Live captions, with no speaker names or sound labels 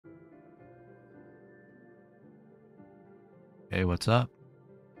Hey, what's up?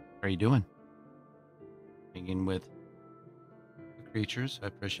 How are you doing? Hanging with the creatures. I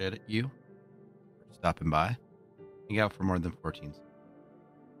appreciate it. You for stopping by. Hang out for more than 14 seconds.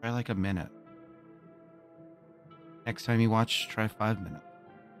 Try like a minute. Next time you watch, try 5 minutes.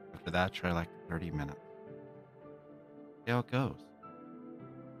 After that, try like 30 minutes. See how it goes.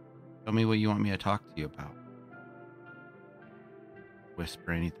 Tell me what you want me to talk to you about.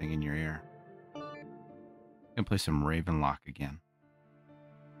 Whisper anything in your ear. I'm gonna play some Ravenlok again.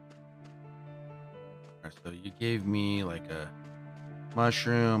 Alright, so you gave me like a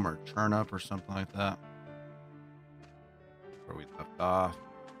mushroom or turnip or something like that. Where we left off.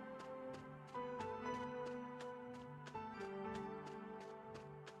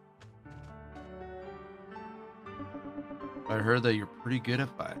 I heard that you're pretty good at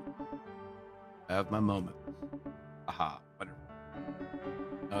fighting. I have my moments. Aha, whatever.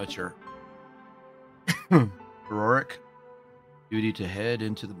 No, it's your heroic duty to head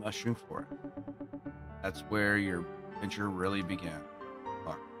into the mushroom forest. That's where your adventure really began.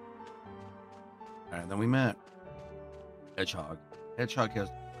 Fuck. And then we met Hedgehog. Hedgehog has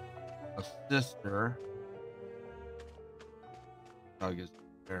a sister. Hedgehog is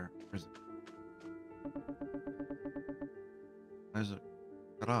there. Where's it? Why is it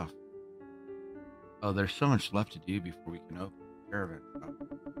cut off? Oh, there's so much left to do before we can open the caravan shop.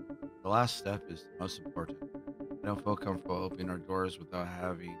 The last step is the most important. I don't feel comfortable opening our doors without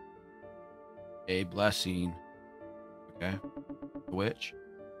having a blessing. Okay? The witch,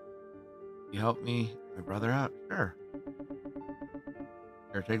 you help me, my brother out? Sure.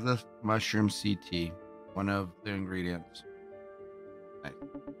 Here, take this mushroom seed tea, one of the ingredients. Nice.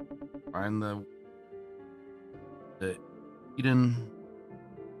 Find the Eden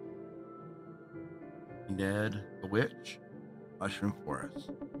Ned the Witch mushroom forest.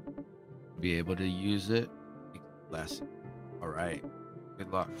 Be able to use it. Blessing. All right.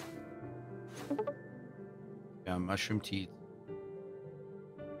 Good luck. Yeah, mushroom tea.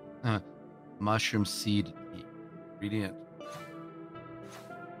 Mushroom seed tea. Ingredient.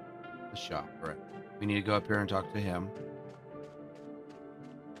 The shop. All right. We need to go up here and talk to him.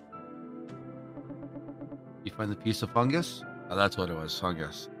 You find the piece of fungus? Oh, that's what it was.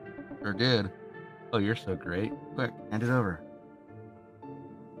 Fungus. Sure did. Oh, you're so great. Quick, hand it over.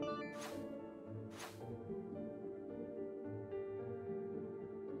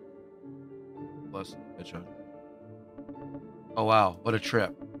 Bless you. Oh, wow. What a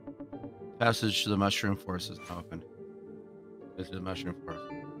trip. Passage to the mushroom forest is now open. Visit the mushroom forest.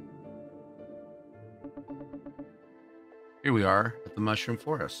 Here we are at the mushroom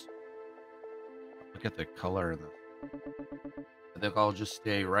forest. Look at the color in this. I think I'll just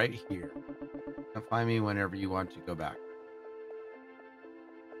stay right here. Come find me whenever you want to go back.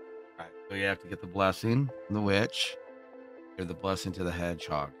 All right, so you have to get the blessing from the witch. Give the blessing to the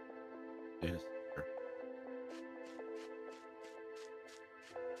hedgehog. Yes.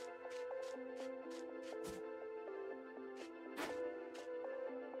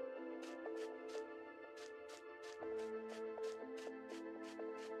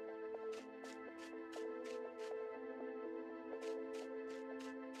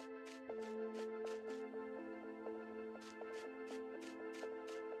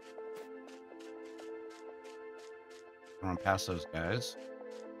 Run past those guys.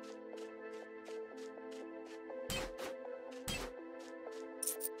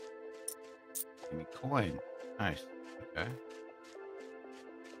 Give me coin. Nice. Okay.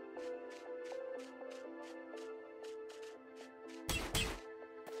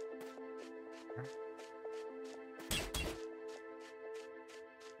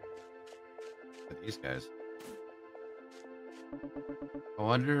 These guys. I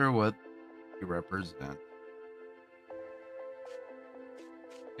wonder what they represent.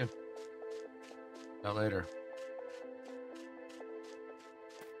 Yeah. That later.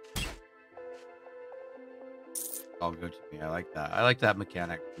 All good to me. I like that. I like that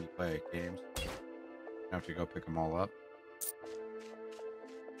mechanic when you play games. You have to go pick them all up.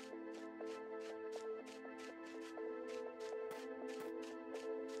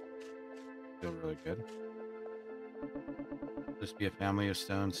 Feel really good. This be a family of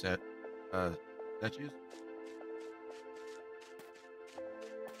stone statues.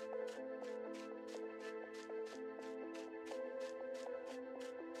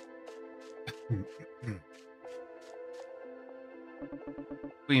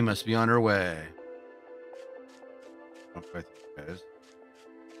 We must be on our way. Don't fight these guys.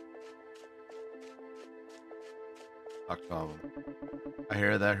 Talk to all of them. I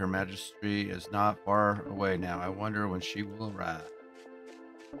hear that Her Majesty is not far away now. I wonder when she will arrive.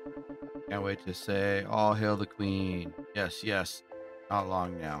 Can't wait to say, all hail the queen. Yes, yes. Not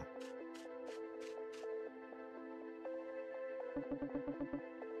long now.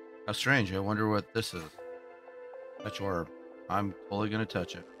 How strange. I wonder what this is. Touch orb. I'm totally going to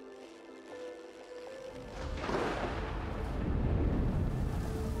touch it.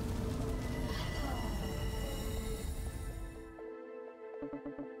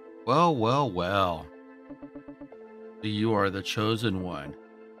 Well, well, well. So you are the chosen one.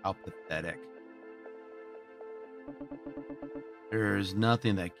 How pathetic. There is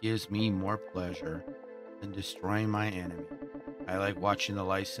nothing that gives me more pleasure than destroying my enemy. I like watching the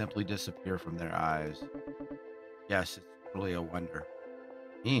light simply disappear from their eyes. Yes, it's truly a wonder.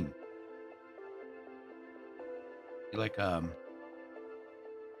 Mean. You like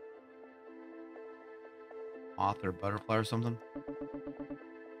moth or butterfly or something?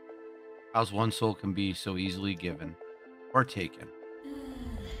 How's one soul can be so easily given or taken?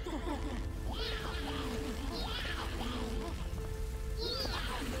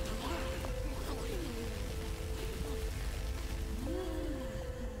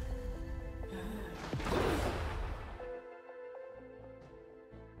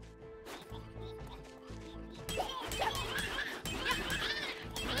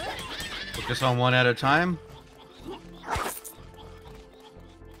 Focus on one at a time.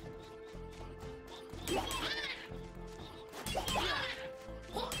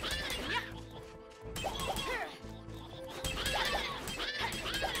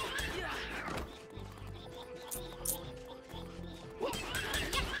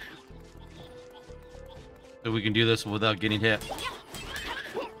 So we can do this without getting hit.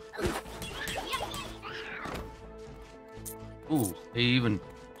 Ooh, they even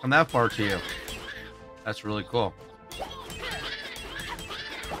come that far to you. That's really cool.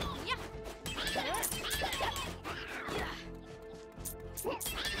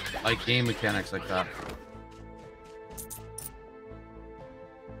 Like game mechanics like that.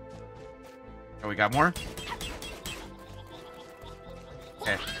 Oh, we got more?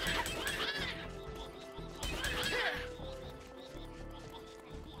 Okay.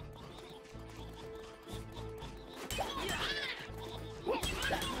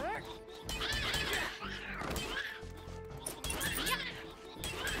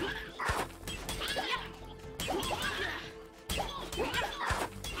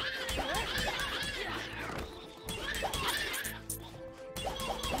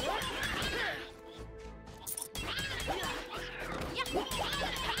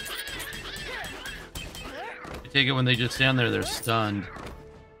 Take it when they just stand there, they're stunned.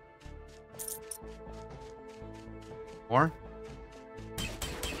 More?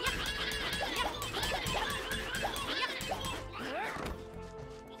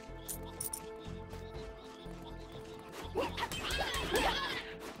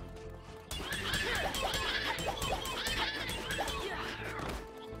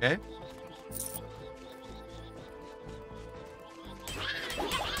 Okay.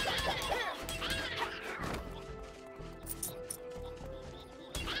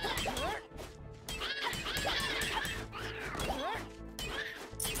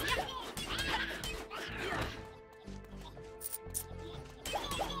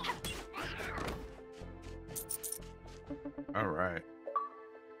 All right.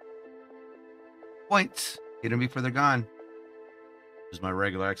 Points. Get them before they're gone. This is my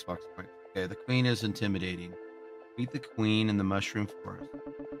regular Xbox point. Okay, the queen is intimidating. Meet the queen in the mushroom forest.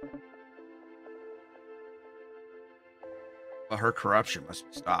 But her corruption must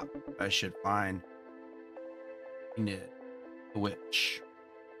be stopped. I should find Enid, the witch.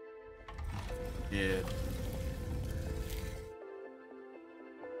 Did.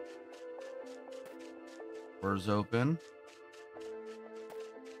 Doors open.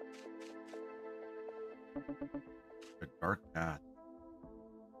 A dark path.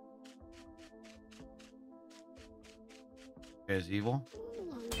 You guys evil?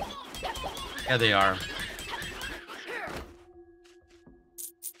 Yeah, they are.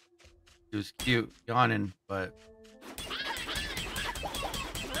 He was cute, yawning, but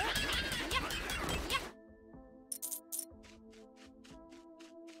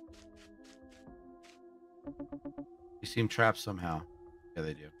they seem trapped somehow. Yeah,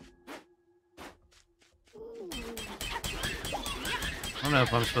 they do. I don't know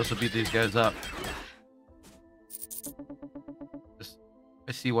if I'm supposed to beat these guys up.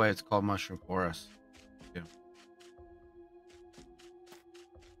 I see why it's called Mushroom Forest. Yeah.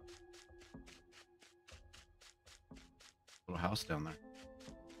 Little house down there.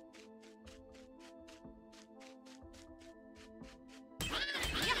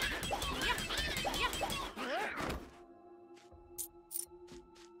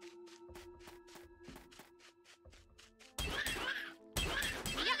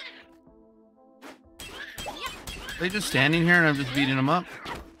 They just standing here and I'm just beating them up.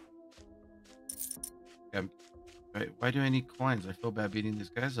 Okay, why do I need coins? I feel bad beating these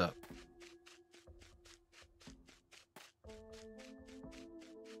guys up.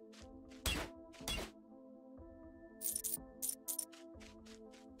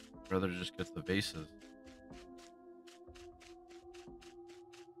 I'd rather just get the vases.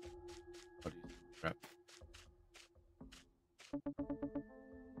 Crap.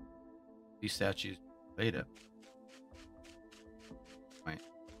 These statues played it. Right.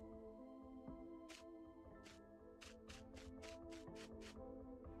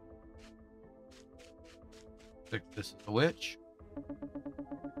 This is a witch.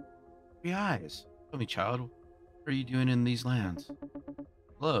 3 eyes. Tell me, child, what are you doing in these lands?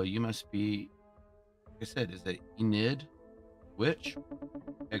 Hello, you must be, like I said, is it Enid? Witch?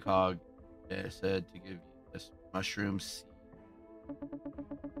 Eggcog said to give you this mushroom seed.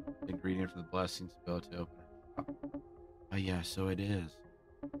 Ingredient for the blessing spell to open it. Oh yeah, so it is.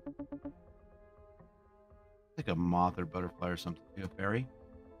 Like a moth or butterfly or something. A fairy?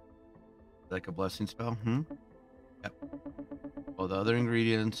 Like a blessing spell? Yep. Well, the other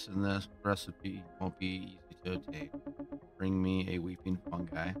ingredients in this recipe won't be easy to obtain. Bring me a weeping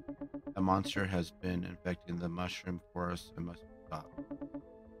fungi. A monster has been infecting the mushroom forest and must stop.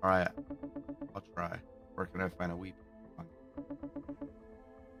 Alright, I'll try. Where can I find a weeping fungi?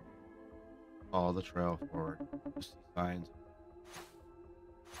 Follow the trail forward. You see signs.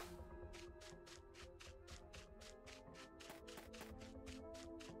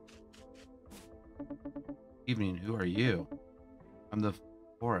 Evening, who are you? I'm the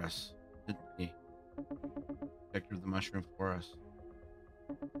forest. Protector of the mushroom forest.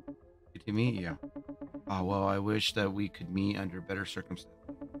 Good to meet you. Oh, well, I wish that we could meet under better circumstances.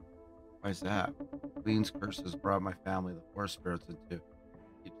 Why is that? Queen's curse has brought my family, the forest spirits, into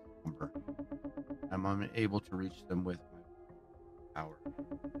deep slumber. I'm unable to reach them with my power.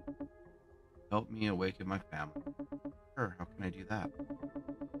 Help me awaken my family. Sure, how can I do that?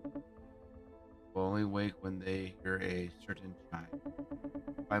 Will only wake when they hear a certain chime.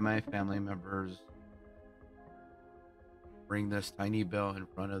 By my family members, ring this tiny bell in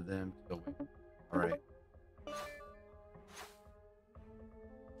front of them to wake. Alright.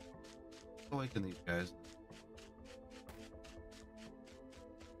 Awaken these guys.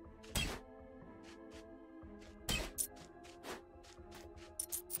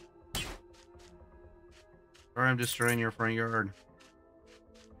 Sorry, I'm destroying your front yard.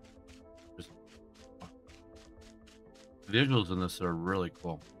 The visuals in this are really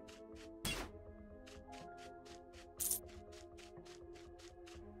cool.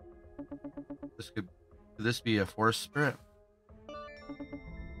 Could this be a forest spirit?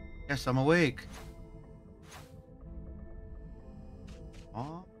 Yes, I'm awake.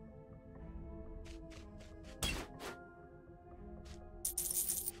 Aw.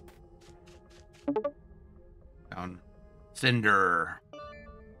 Down. Cinder. I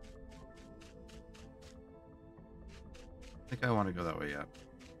think I want to go that way yet.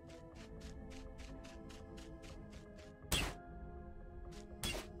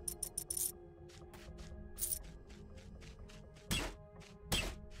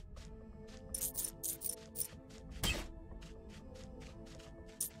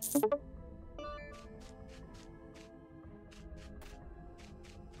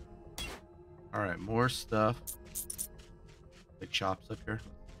 All right, more stuff. Like shops up here.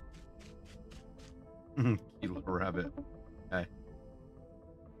 Cute little rabbit. Okay.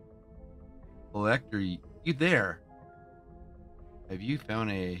 Collector, you there? Have you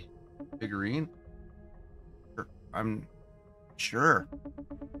found a figurine? Sure. I'm sure.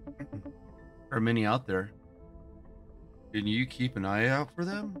 There are many out there. Can you keep an eye out for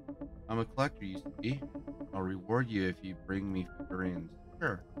them? I'm a collector, you see. I'll reward you if you bring me figurines.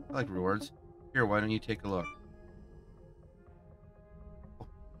 Sure, I like rewards. Here, why don't you take a look?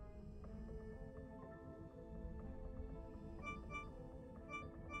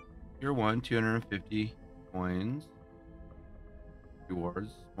 Here, 250 coins.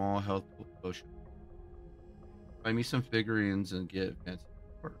 Rewards, small health potion. Buy me some figurines and get fancy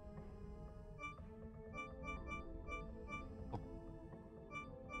support.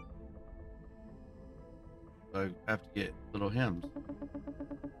 I have to get little hymns.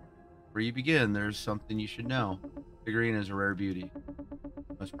 Before you begin, there's something you should know. Figurine is a rare beauty.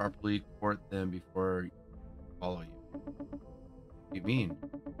 You must properly court them before they follow you. What do you mean?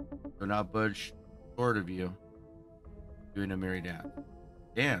 Do not budge short of you. Doing a merry dance.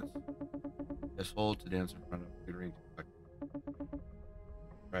 Dance? Yes, hold to dance in front of figurine.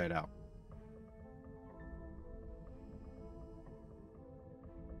 Try it out.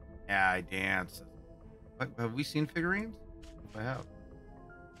 Yeah, I dance. Have we seen figurines? If I have.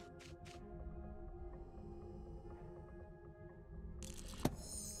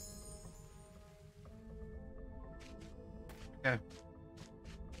 Okay.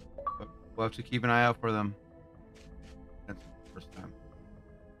 But we'll have to keep an eye out for them. That's the first time.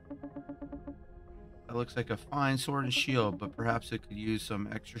 That looks like a fine sword and shield, but perhaps it could use some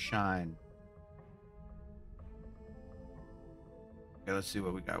extra shine. Okay, let's see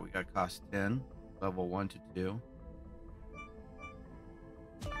what we got. We got cost 10, level 1 to 2.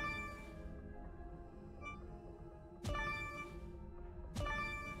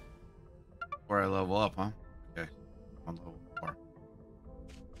 Where I level up, huh? Okay, on level 4.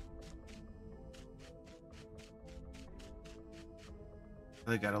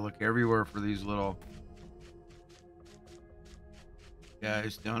 I gotta look everywhere for these little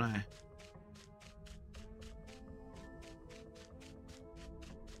guys, don't I?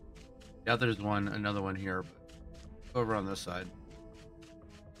 Yeah, there's another one here, but over on this side.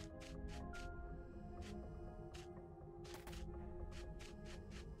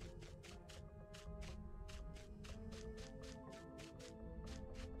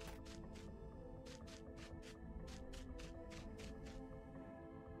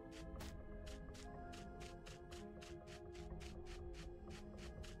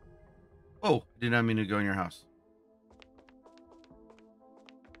 Oh, I did not mean to go in your house.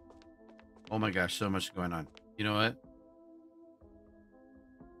 Oh my gosh, so much going on. You know what?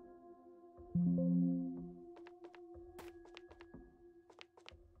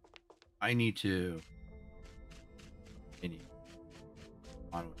 I need to. I need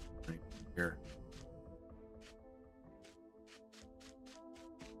on with here.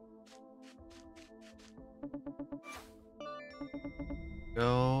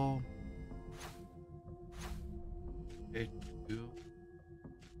 Go. Okay, 2.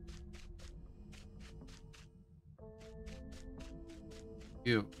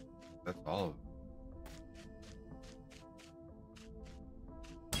 You. That's all of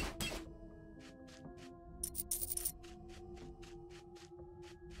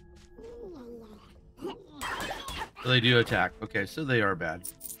it. So they do attack. Okay, so they are bad.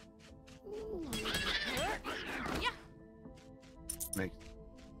 Makes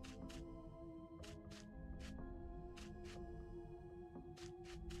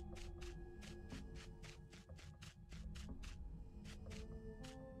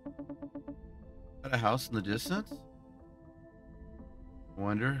Got a house in the distance?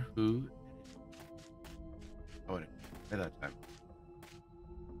 Wonder who. Oh, by that time.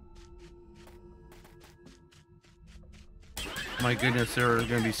 My goodness, there are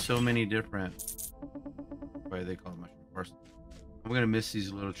going to be so many different. Why do they call them mushroom parsnips? I'm going to miss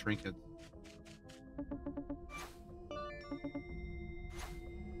these little trinkets.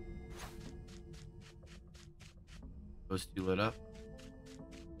 Those two lit up.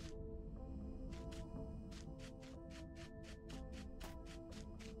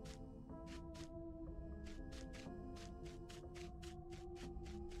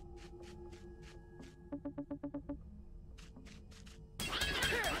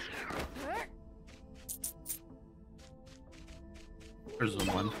 There's the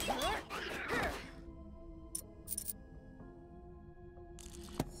one.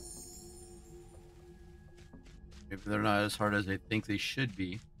 Maybe they're not as hard as I think they should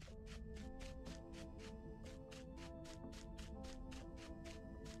be.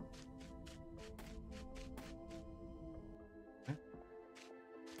 Okay.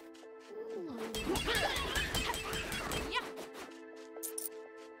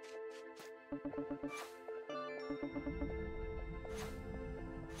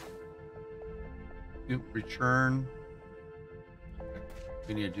 Return.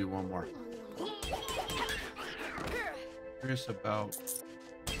 We need to do one more. Curious about.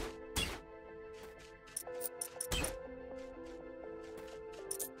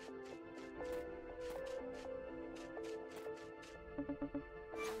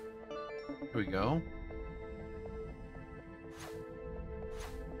 Here we go.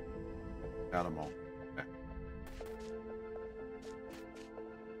 Got them all. Okay.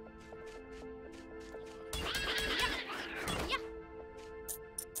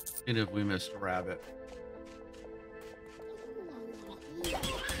 And if we missed a rabbit.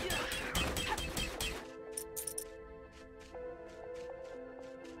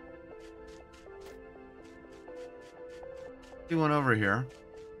 See one over here.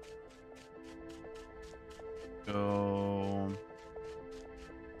 Go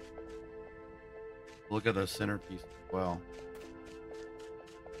look at the centerpiece as well.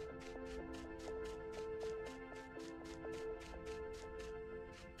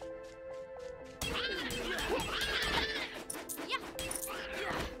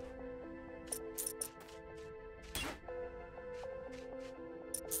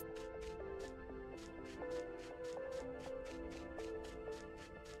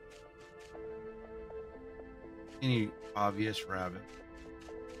 Any obvious rabbit.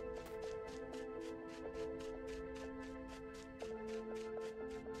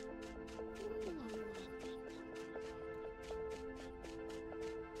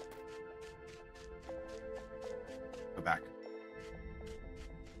 Go back.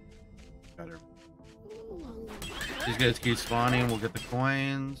 Better. These guys keep spawning. We'll get the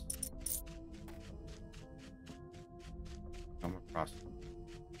coins. Come across.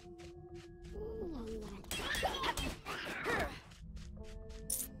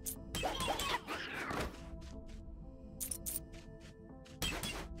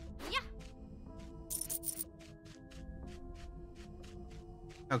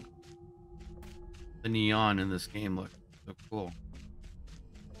 How the neon in this game looks so cool.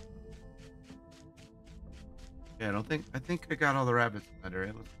 Yeah, I think I got all the rabbits in that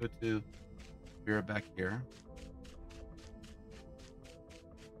area. Let's go to Spirit back here.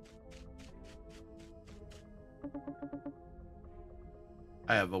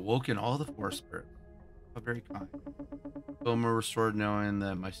 I have awoken all the forest spirits. How very kind. Soma restored knowing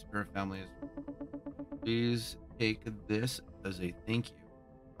that my spirit family is. Please take this as a thank you.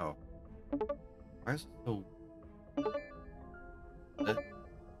 Oh. Why is it so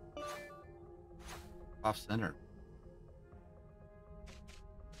off center?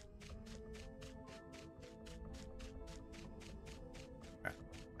 Okay.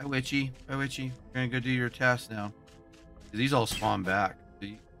 Hi Witchy. Hi Witchy. We're gonna go do your task now. These all spawn back. So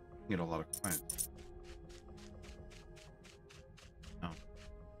you can get a lot of coins. No.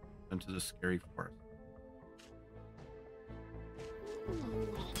 Into the scary forest.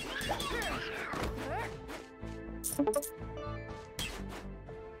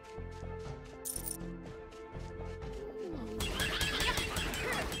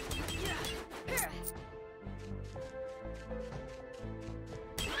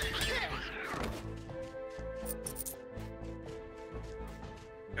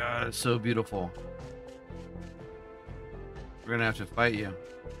 God, it's so beautiful. We're gonna have to fight you.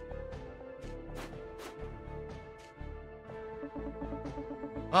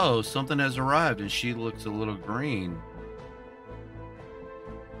 Oh, something has arrived and she looks a little green.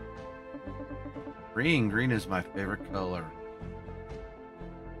 Green is my favorite color.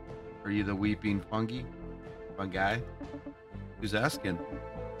 Are you the weeping fungi? Fungi? Who's asking?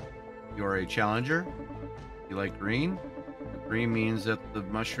 You're a challenger? You like green? Green means that the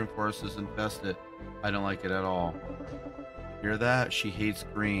mushroom forest is infested. I don't like it at all. Hear that? She hates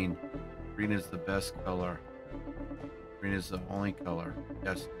green. Green is the best color. Green is the only color.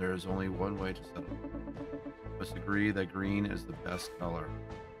 Yes, there is only one way to settle. Let's agree that green is the best color.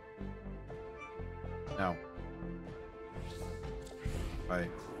 No. Right.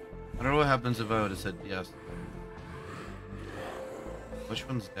 I don't know what happens if I would have said yes. Which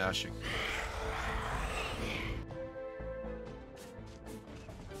one's dashing?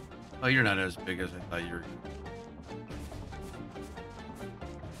 Oh, you're not as big as I thought you were.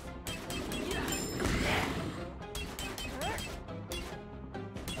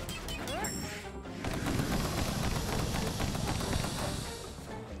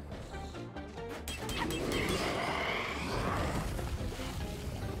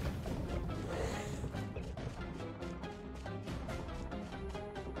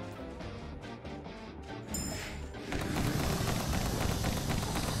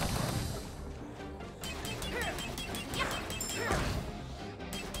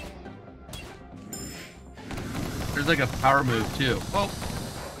 There's like a power move too. Oh,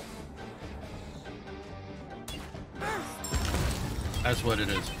 that's what it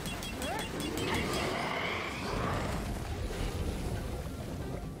is.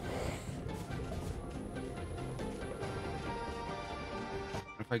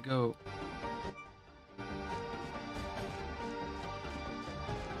 If I go,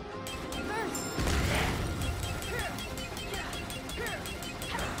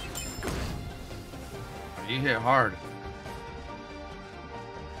 you hit hard.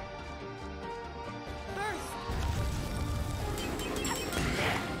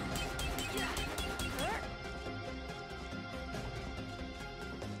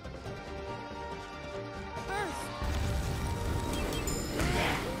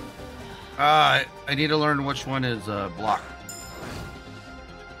 I need to learn which one is block.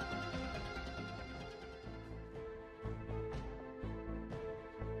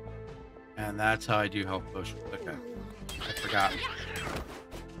 And that's how I do health potions. Okay. I forgot.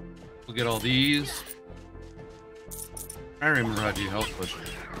 We'll get all these. I don't remember how to do health potions.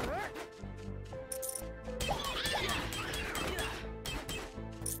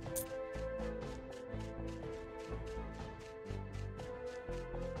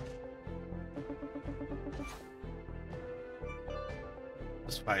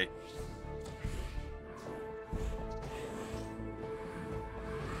 fight.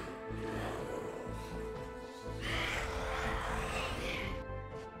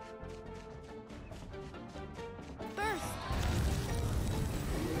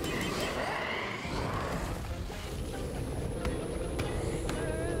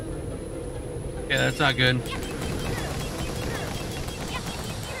 Yeah, that's not good.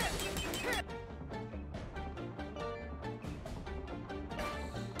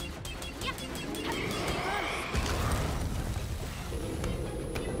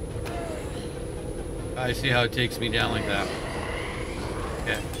 I see how it takes me down like that.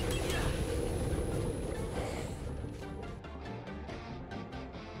 Okay.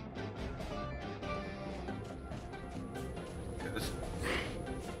 Yes.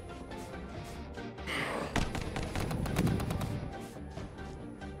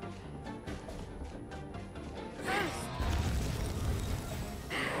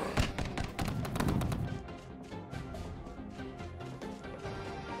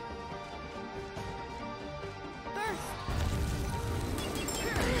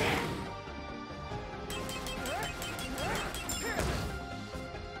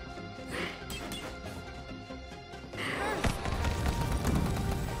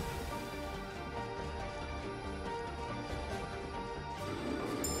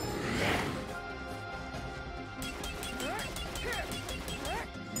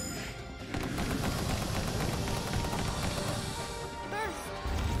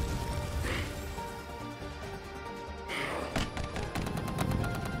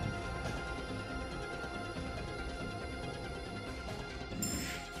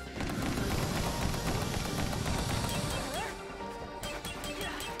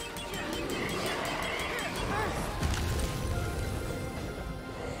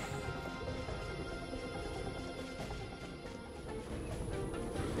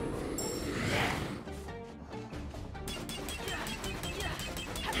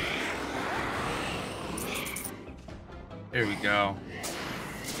 There we go.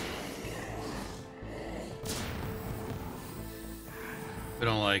 We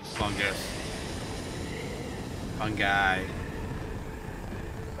don't like fungus. Fungi.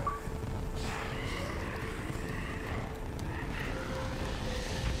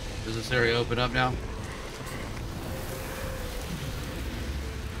 Does this area open up now?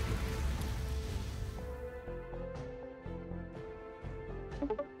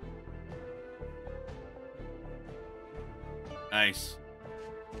 Nice.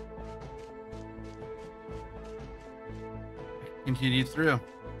 Continue through.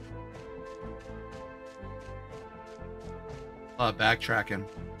 A lot of backtracking.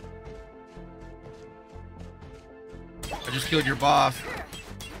 I just killed your boss.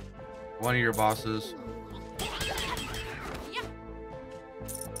 One of your bosses.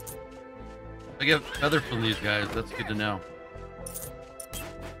 I get feather from these guys. That's good to know.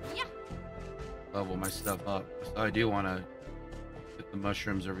 Level my stuff up. So I do want to get the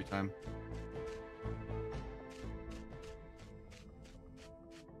mushrooms every time.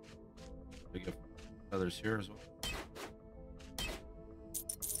 I get feathers here as well.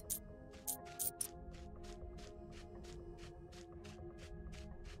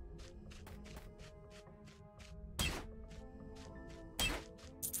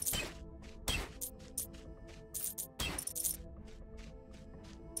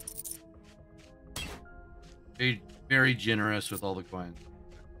 Very, very generous with all the coins.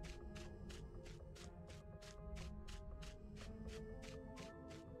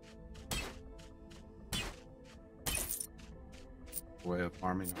 Way of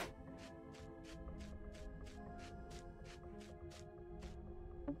farming.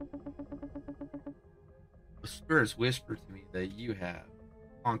 The spirits whisper to me that you have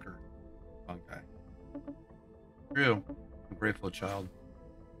conquered fungi. True. I'm grateful, child.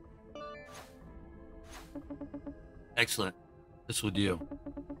 Excellent. This will do.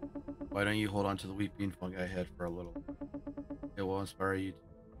 Why don't you hold on to the wheat bean fungi head for a little? It will inspire you to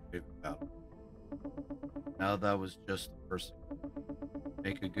brave the battle. Now that was just the first thing.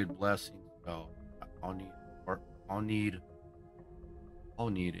 Make a good blessing spell. I'll need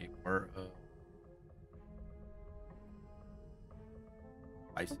a part of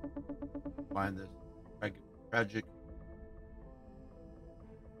ice. Find this tragic.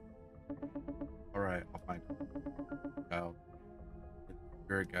 All right, I'll find it. Child,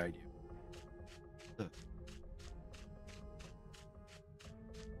 spirit guide you.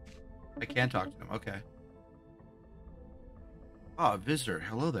 I can talk to him. Okay. Ah, visitor.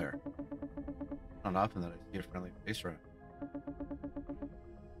 Hello there. Not often that I see a friendly face around.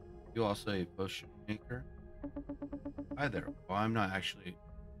 You also a potion maker? Hi there. Well, I'm not actually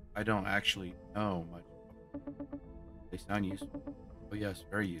I don't actually know much. They sound useful. Oh yes,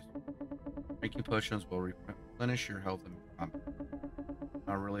 very useful. Drinking potions will replenish your health and combat. I'm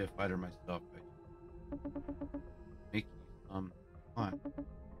not really a fighter myself. I make you some fun.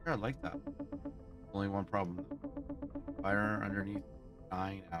 Sure, I like that. Only one problem though. Fire underneath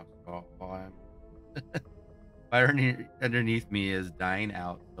dying out. So I'm underneath me is dying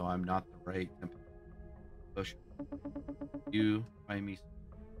out, so I'm not the right temperature potion. You find me some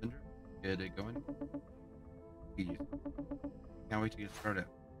cinder, get it going. Easy. Can't wait to get started.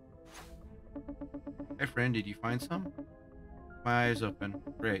 Hey friend, did you find some? My eyes open.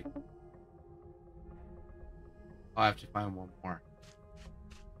 Great. I'll have to find one more.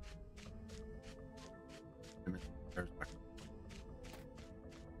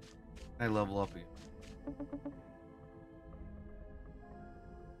 I level up again.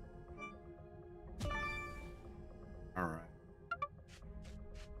 All right.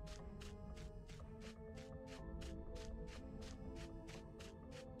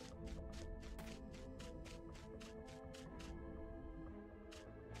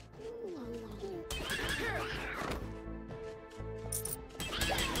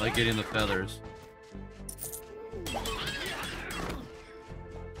 I like getting the feathers.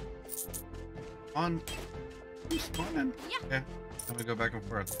 On. Who's spawning? Okay. I'm gonna go back and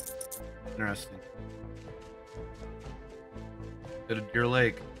forth. Interesting. Go to Deer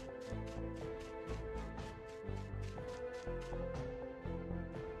Lake.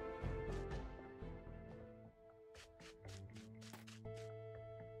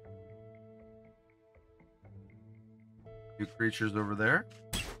 Two creatures over there.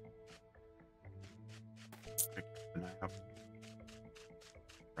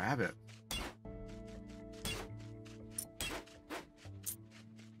 Rabbit.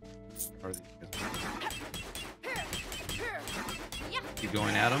 Are these guys? Keep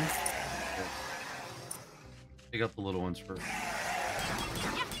going at them. Take out the little ones first.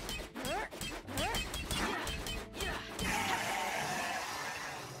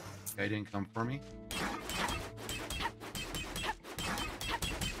 Guy didn't come for me.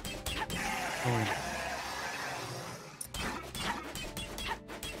 Going.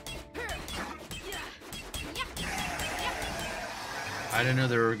 I didn't know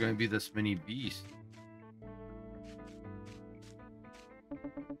there were going to be this many beasts.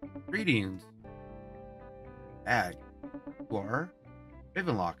 Greetings. Ag. You are?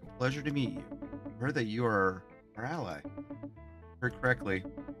 Ravenlok, a pleasure to meet you. I heard that you are our ally. Heard correctly.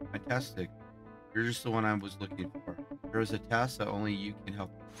 Fantastic. You're just the one I was looking for. There is a task that only you can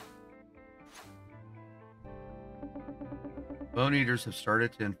help. Bone eaters have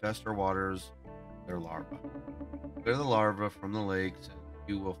started to infest our waters with their larvae. Clear the larvae from the lakes and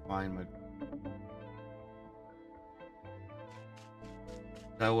you will find my... Is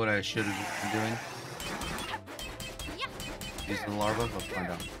that what I should have been doing? Use the larvae? Let's find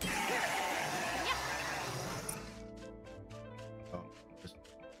out. Oh, just...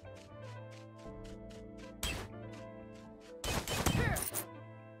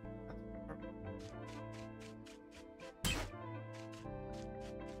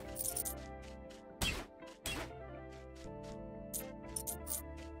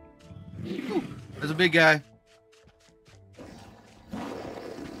 Ooh, there's a big guy.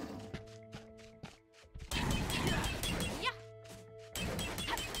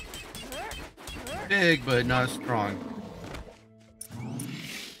 Big, but not strong.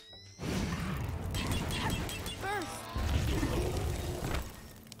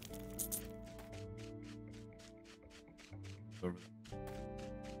 Over there.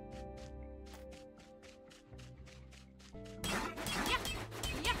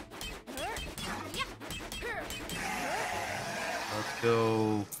 Let's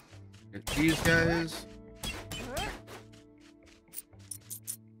go get these guys.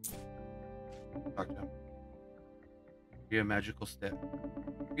 Talk to him. Be a magical step.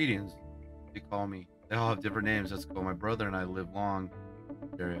 Greetings. They call me. They all have different names. That's cool. My brother and I live long in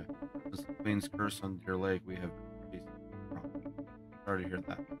this area. Since the Queen's curse on Deer Lake, we have faced problems. Sorry to hear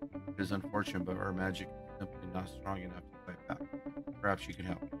that. It is unfortunate, but our magic is simply not strong enough to fight back. Perhaps you can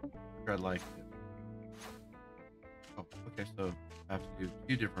help. I'd like it. Oh, okay, so I have to do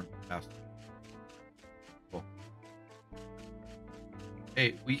 2 different tasks. Cool.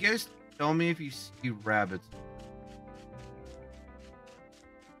 Hey, will you guys tell me if you see rabbits?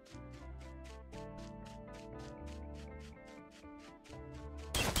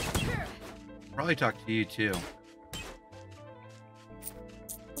 Probably talk to you too.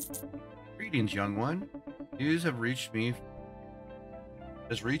 Greetings, young one. News has reached me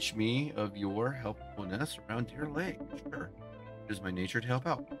of your helpfulness around Deer Lake. Sure. It It is my nature to help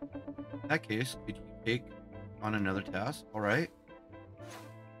out. In that case, could you take on another task? All right.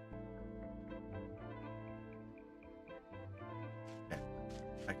 Okay.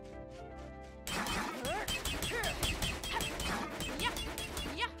 I-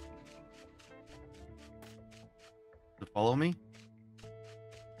 To follow me?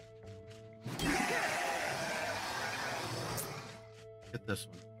 Get this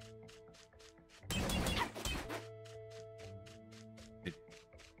one. It-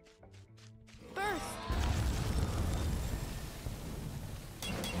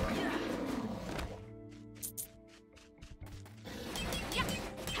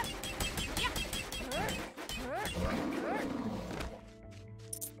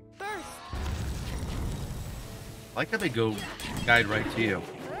 I like how they go guide right to you.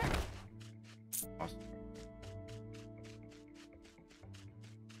 Awesome.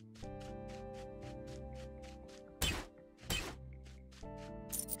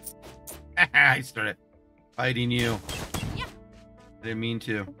 I started fighting you. I didn't mean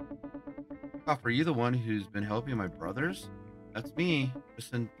to. Cough, are you the one who's been helping my brothers? That's me.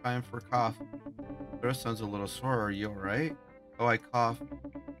 Just in time for cough. Throat sounds a little sore. Are you alright? Oh, I cough.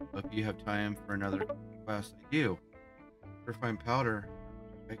 If you have time for another quest, I do. Refine powder.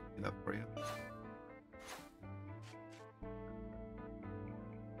 I can do that for you.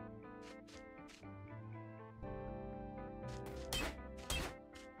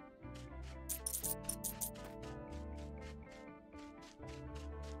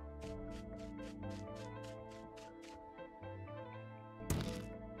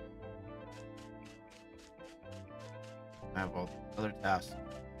 I have all the other tasks.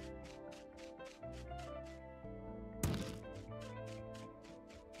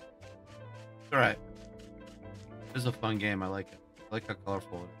 It's alright. This is a fun game. I like it. I like how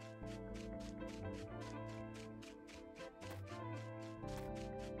colorful it is.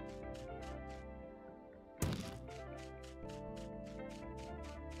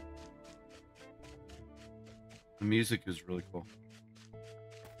 The music is really cool.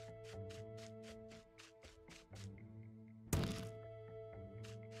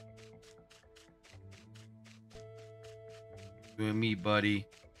 You and me, buddy.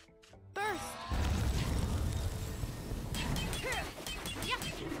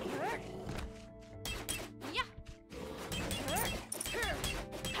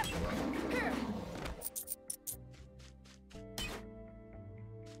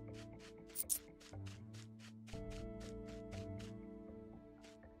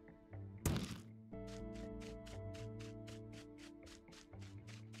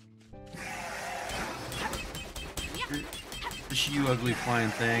 Just you ugly flying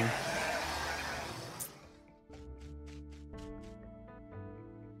thing.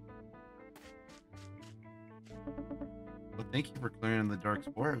 Well, thank you for clearing the dark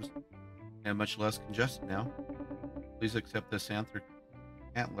spores. And much less congested now. Please accept this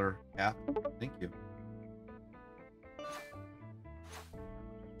antler cap. Thank you.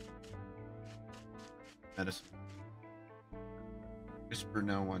 Medicine. Whisper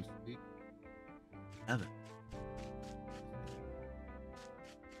no one speak. Heaven.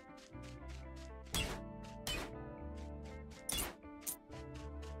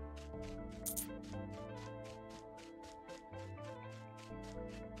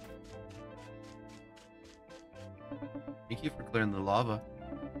 Thank you for clearing the larva.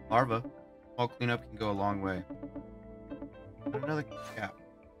 Small cleanup can go a long way. Another cap.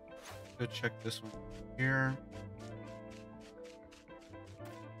 Go check this one here.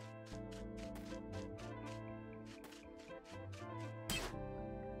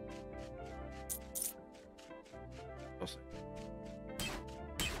 We'll see.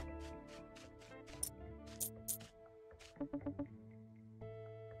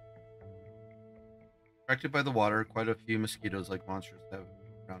 Attracted by the water, quite a few mosquitoes like monsters have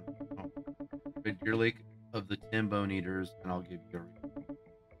found home. Rid your lake of the tin bone eaters, and I'll give you a reason.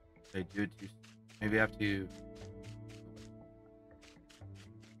 They do it too. Maybe I have to.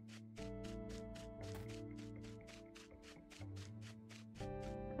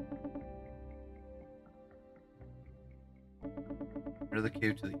 Enter the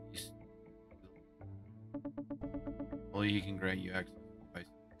cave to the east. Only he can grant you access to the spice.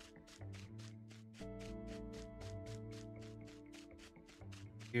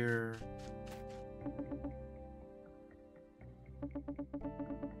 Here.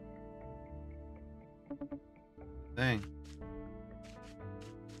 Thing.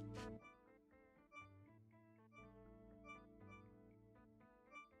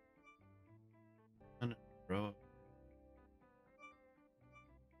 Bro.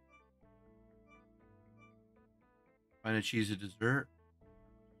 Find a cheesy dessert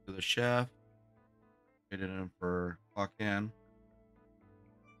to the chef. Get it in for clock in.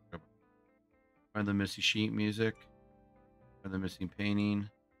 Find the missing sheet music. Find the missing painting.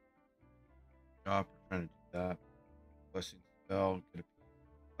 Shop. We're trying to do that. Blessing spell. Get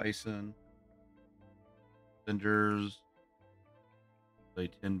a bison. Cinders. Play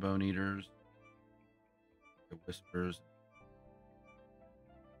 10 bone eaters. Get whispers.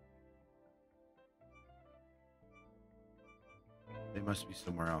 They must be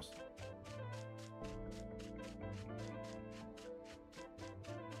somewhere else.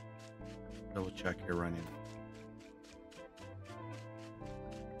 Double check here running.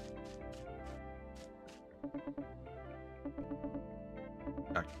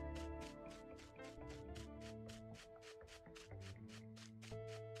 Check.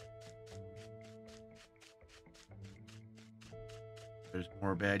 There's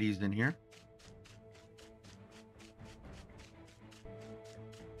more baddies in here.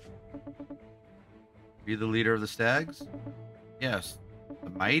 Be the leader of the stags? Yes. The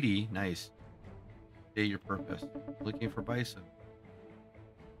mighty. Nice. State your purpose. Looking for bison.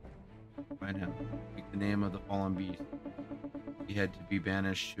 Find him. Speak the name of the fallen beast. He had to be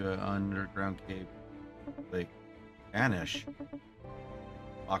banished to an underground cave. Like, banish?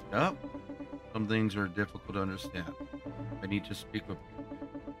 Locked up? Some things are difficult to understand. I need to speak with him.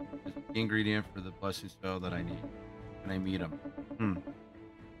 It's the ingredient for the blessing spell that I need. Can I meet him?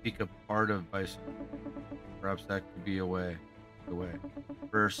 Speak a part of bison. Perhaps that could be a way.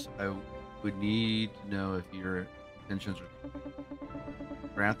 First, I would need to know if your intentions are.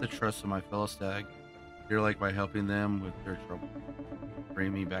 Grant the trust of my fellow stag. Here, like by helping them with their trouble.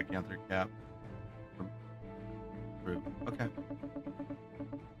 Bring me back Anther Cap. Okay.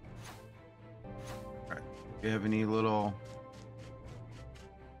 Alright. Do you have any little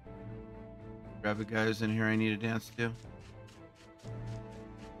rabbit guys in here I need to dance to?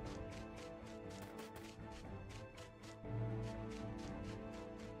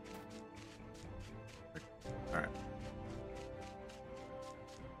 Alright.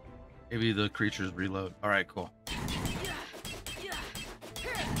 Maybe the creatures reload. Alright, cool.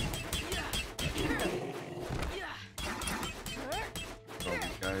 Throw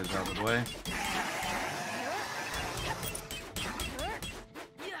these guys out of the way.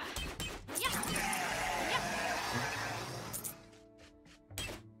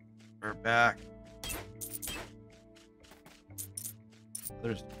 We're back.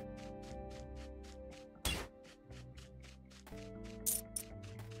 There's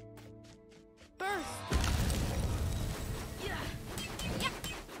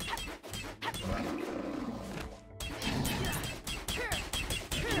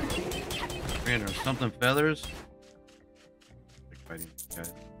or something feathers. Like fighting these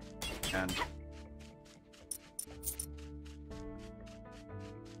guys. And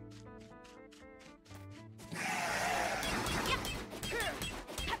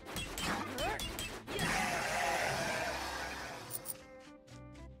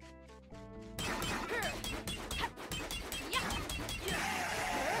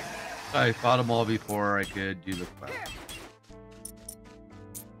I fought them all before I could do the quest.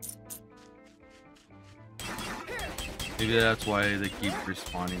 Maybe that's why they keep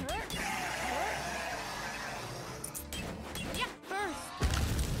respawning.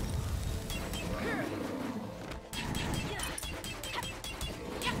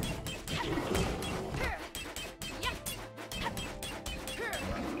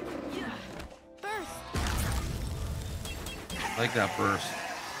 I like that burst.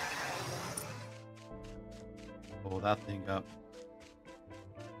 Pull that thing up.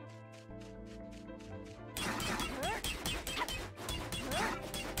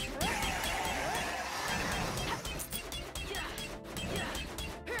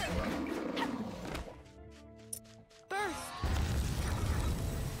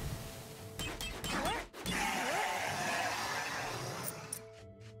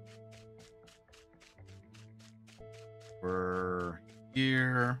 We're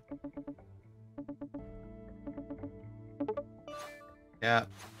here. Yeah.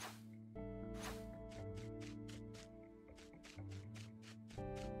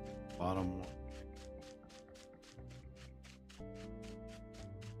 Bottom one.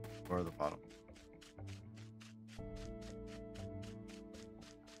 Or the bottom.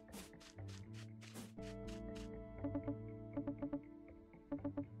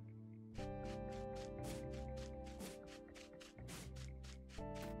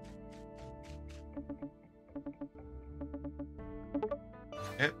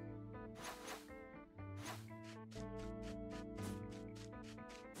 Okay.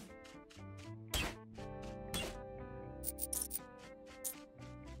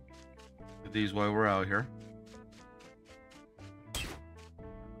 these while we're out here.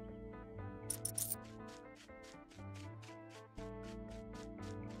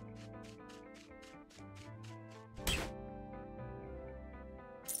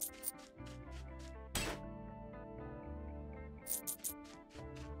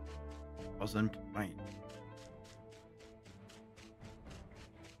 Wasn't fine.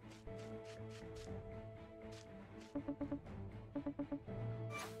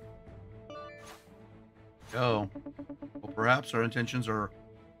 Go. Well, perhaps our intentions are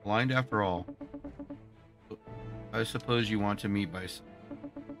aligned after all. I suppose you want to meet Bison.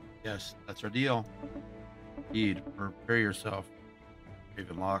 Yes, that's our deal. Indeed, prepare yourself,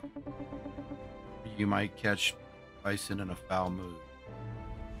 Ravenlok. You might catch Bison in a foul mood.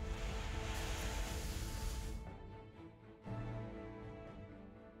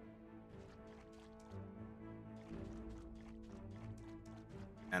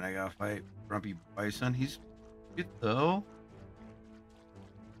 And I gotta fight Grumpy Bison. He's cute though.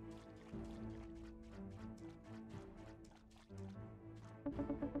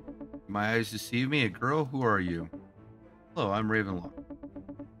 My eyes deceive me. A girl? Who are you? Hello, I'm Ravenlok.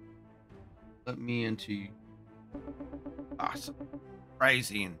 Let me into. Awesome.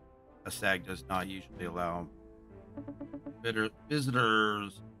 Surprising. A stag does not usually allow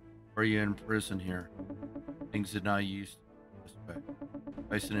visitors. Are you in prison here? Things did not use this way.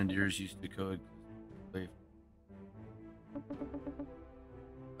 Bison and deers used to coexist.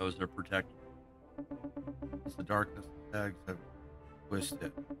 Those are protected. It's the darkness the stags have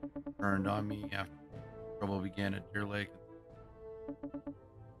twisted. Turned on me after trouble began at Deer Lake.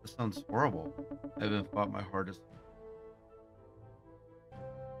 This sounds horrible. I haven't fought my hardest.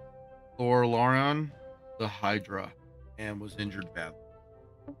 Lauren, the Hydra, and was injured badly.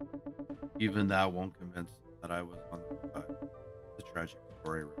 Even that won't convince that I was on the side. The tragic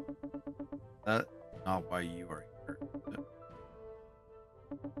story. That's not why you are here.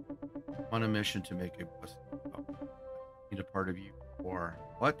 I'm on a mission to make a blessing. I need a part of you. Or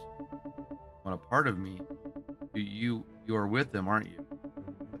what? Want a part of me? You are with them, aren't you?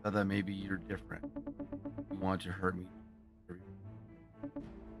 I thought that maybe you're different. You want to hurt me.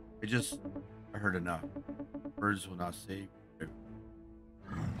 I heard enough. Words will not save you.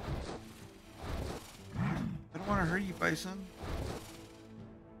 I don't want to hurt you, Bison.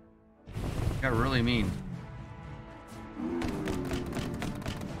 Got really mean.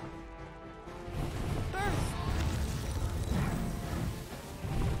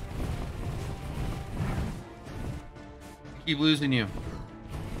 I keep losing you.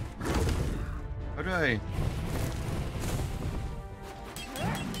 How do I?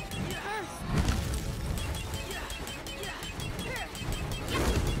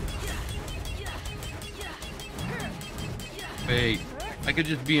 Wait, I could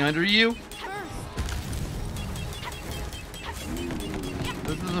just be under you?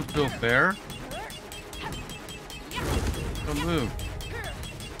 This doesn't feel fair. Don't move.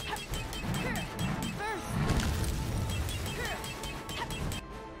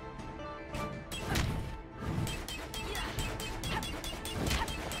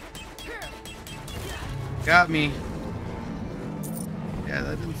 Got me. Yeah,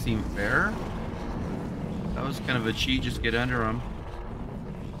 that didn't seem fair. That was kind of a cheat, just get under him.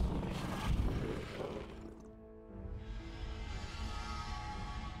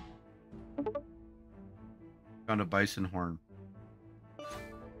 Found a bison horn.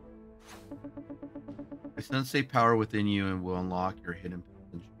 I sense a power within you and will unlock your hidden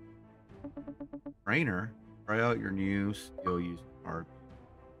potential. Trainer, try out your new skill using art.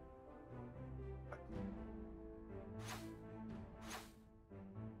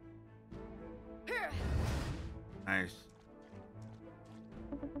 Nice.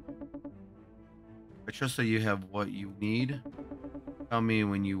 I trust that you have what you need. Tell me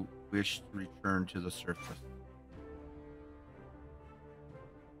when you wish to return to the surface.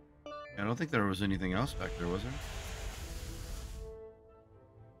 I don't think there was anything else back there, was there?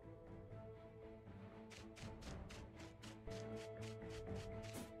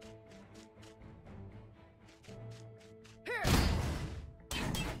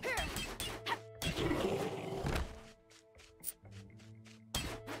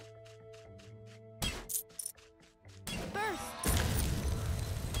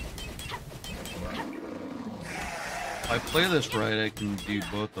 If I play this right, I can do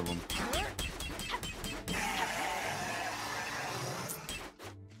both of them.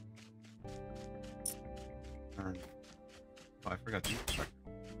 Oh, I forgot these.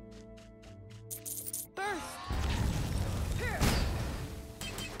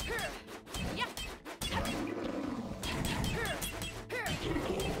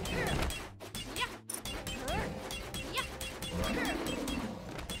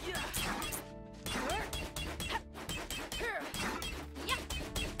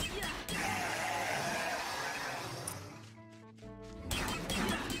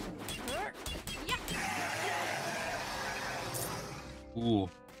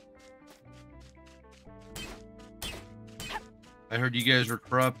 cool. I heard you guys were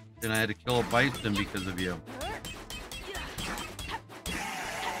corrupt, and I had to kill a bison because of you.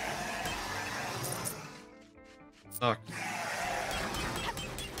 Sucks.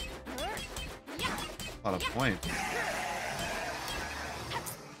 A lot of points.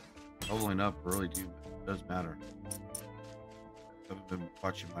 Leveling up really does matter. I've been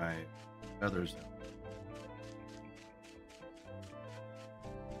watching my feathers now.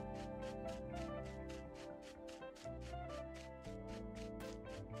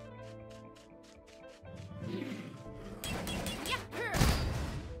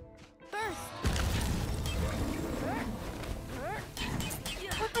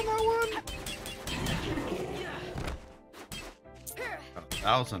 Got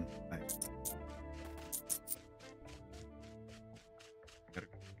 1,000. Nice.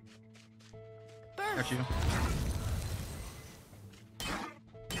 Got you.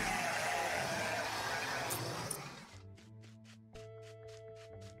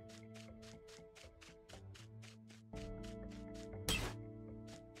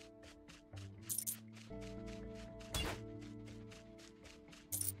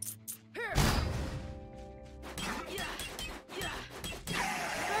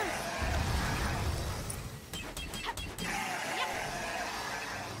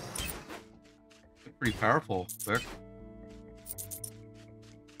 Pretty powerful, quick.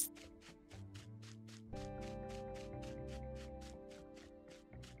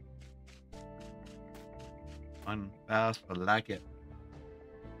 Fun, fast, I like it.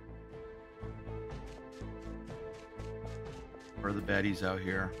 Where are the baddies out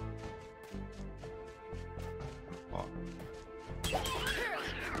here? Oh.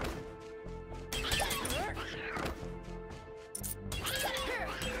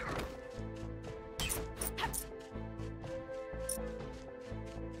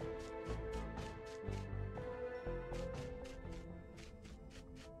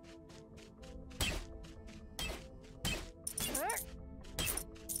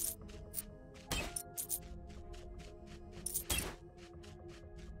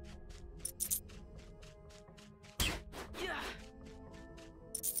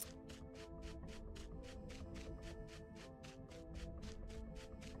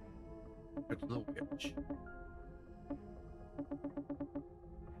 It's a little witch.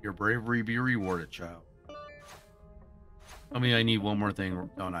 Your bravery be rewarded, child. Tell me I need one more thing,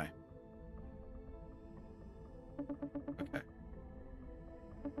 don't I? Okay.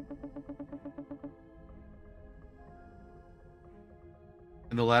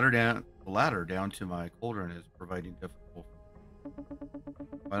 And the ladder down to my cauldron is providing difficult.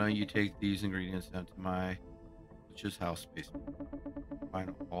 Why don't you take these ingredients down to my witch's house basement?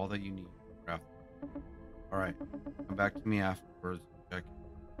 Find all that you need to craft. All right, come back to me afterwards. Check.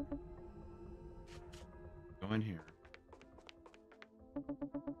 Go in here.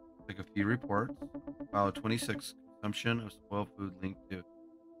 Take a few reports. File 26, consumption of spoiled food linked to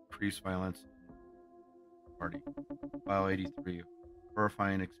increased violence in the party. File 83,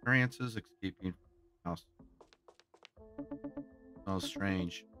 horrifying experiences escaping from the house. Smells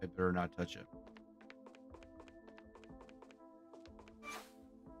strange. I better not touch it.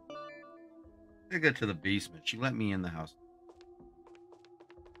 I get to the basement. She let me in the house.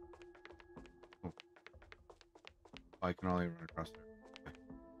 Oh. I can only run across there. Okay.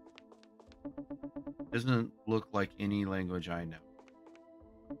 Doesn't look like any language I know.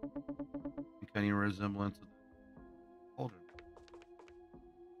 Any resemblance of the cauldron.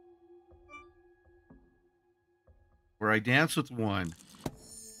 Where I dance with one.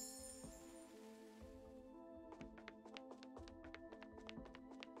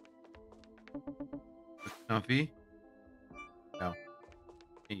 Comfy? No.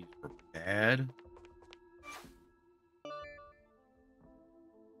 He's for bad.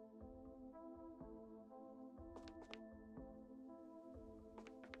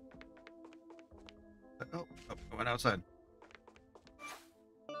 Oh, I went outside.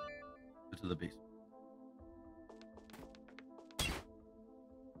 To the basement.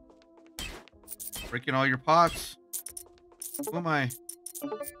 Breaking all your pots. Who am I?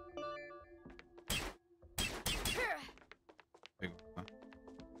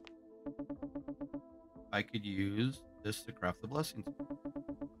 I could use this to craft the blessings.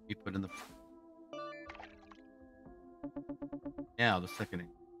 You put in the now the second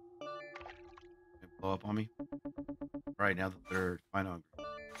blow up on me. Right now the third. Fine hungry.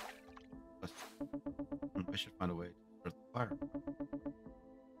 I should find a way to start the fire.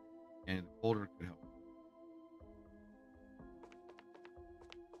 And the colder could help.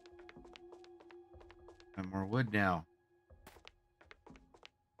 And more wood now.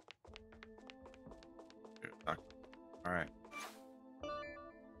 All right.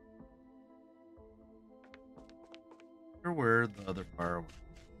 Wonder where the other fire was.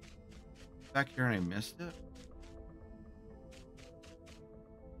 Back here and I missed it.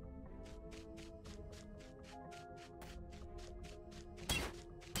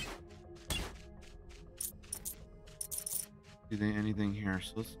 Anything here?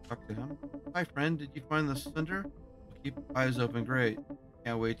 So let's talk to him. Hi, friend. Did you find the cinder? Well, keep eyes open. Great.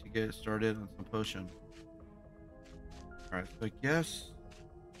 Can't wait to get started on some potion. All right. So I guess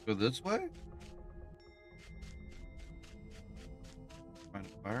go this way. Find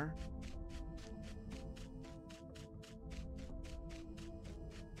a fire.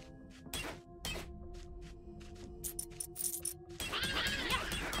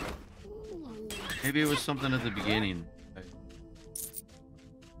 Maybe it was something at the beginning.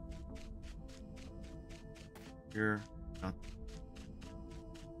 Here, nothing.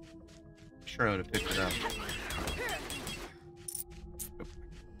 Sure, I would have picked it up.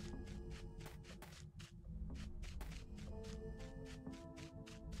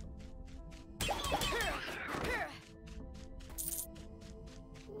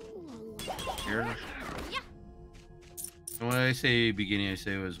 Here. And when I say beginning, I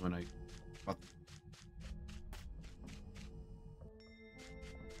say it was when I bought the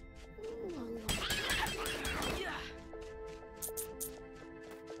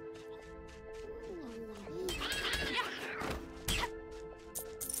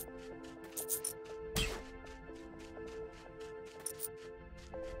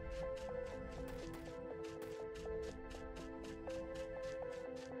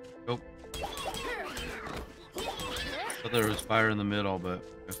oh. I thought there was fire in the middle, but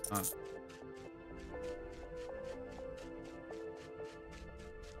it's not.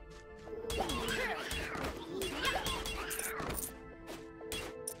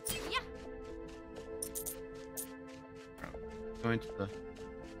 Going to the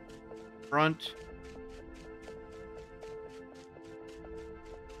front.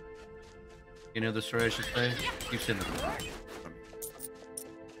 You know the story I should say? Keeps in the front.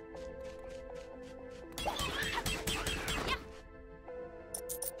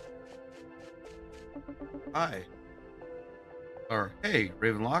 Hi. Or hey,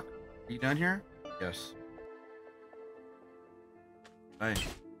 Ravenlok, are you down here? Yes. Hi.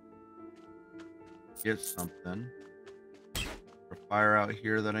 Get something. Or fire out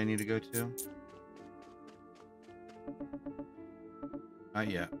here that I need to go to?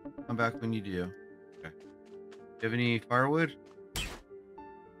 Not yet. Come back when you do. Okay. You have any firewood?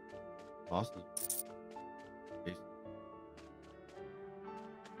 Awesome. Is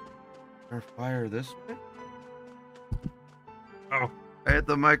there fire this way? Oh, I hit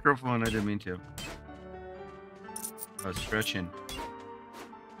the microphone. I didn't mean to. I was stretching.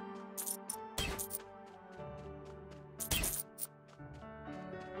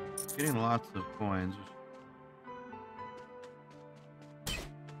 Getting lots of coins.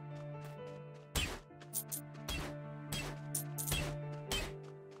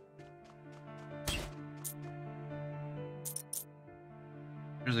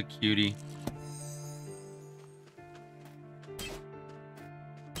 There's a cutie.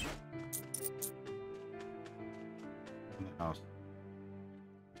 In the house.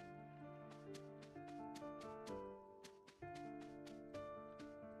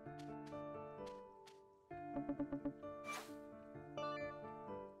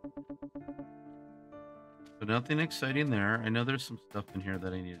 So nothing exciting there. I know there's some stuff in here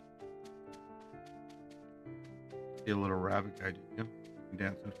that I need. See a little rabbit guy, do you?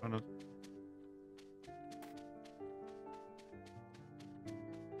 Dance in front of.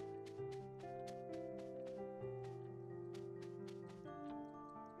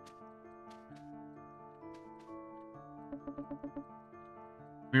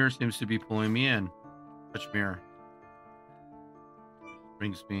 Mirror seems to be pulling me in. Touch mirror.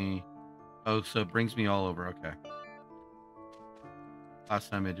 Brings me. Oh, so it brings me all over. Okay.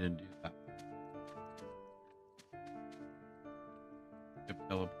 Last time I didn't do that. Kept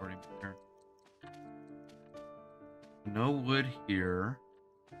teleporting here. No wood here.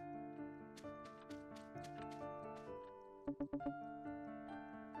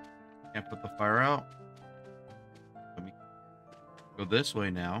 Can't put the fire out. Let me go this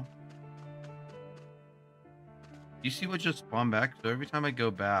way now. You see what just spawned back? So every time I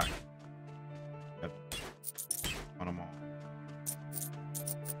go back, yep, on them all.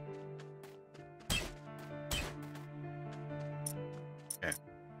 Okay.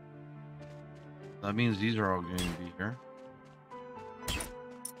 That means these are all going to be here.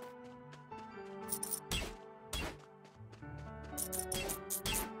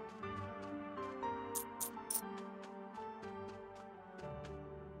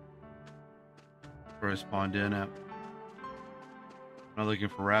 where I spawned in at. I'm not looking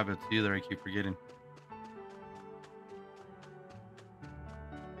for rabbits either. I keep forgetting.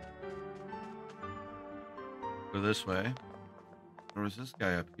 Go this way. There was this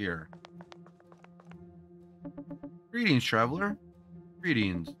guy up here. Greetings, traveler.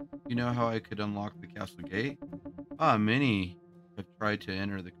 Greetings. You know how I could unlock the castle gate? Ah, many have tried to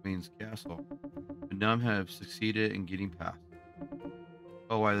enter the queen's castle, but none have succeeded in getting past.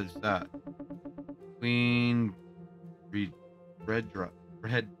 Oh, why is that? Queen Breed Red Drop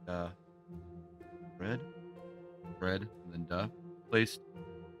Red Red Red and then place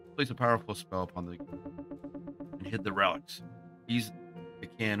a powerful spell upon the and hid the relics. These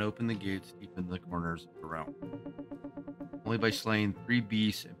can open the gates deep in the corners of the realm. Only by slaying 3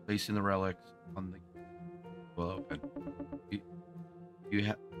 beasts and placing the relics on the gate will open.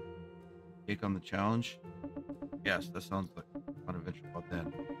 You take on the challenge? Yes, that sounds like an adventure. But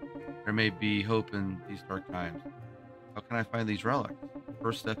then there may be hope in these dark times. How can I find these relics? The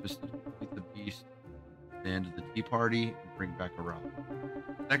first step is to defeat the beast at the end of the tea party and bring back a relic.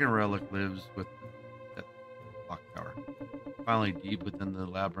 The second relic lives with the clock tower. Finally, deep within the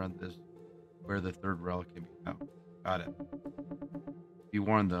labyrinth is where the third relic can be found. Got it. Be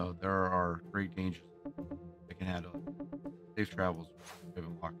warned though, there are great dangers. I can handle it. Safe travels,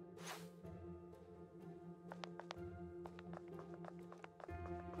 Ravenlok.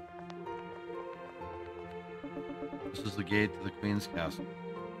 This is the gate to the Queen's Castle.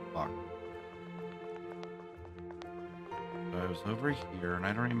 Locked. So I was over here, and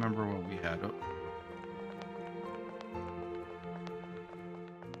I don't remember what we had. Oh.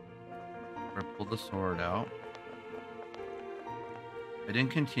 I pulled the sword out. I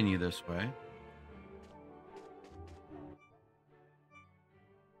didn't continue this way.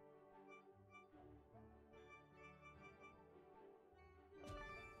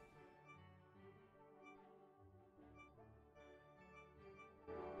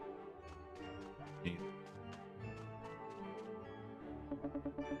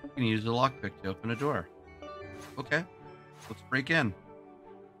 You can use the lockpick to open a door. Okay, let's break in.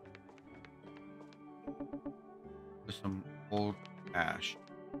 There's some old cash.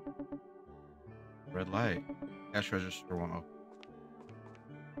 Red light. Cash register won't open.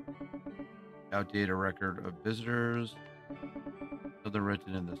 Outdated record of visitors. Something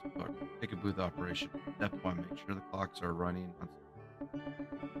written in this book. Take a booth operation. Step 1. Make sure the clocks are running on.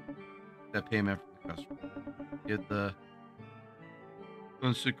 That payment for the customer. Give the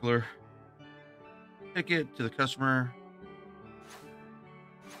unstickler ticket to the customer.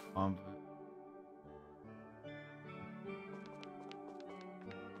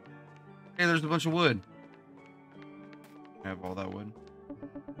 Hey, there's a bunch of wood. I have all that wood.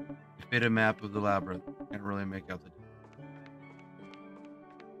 I made a map of the labyrinth. Can't really make out the.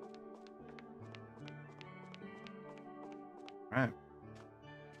 All right.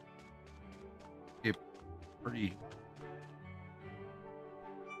 Okay, pretty.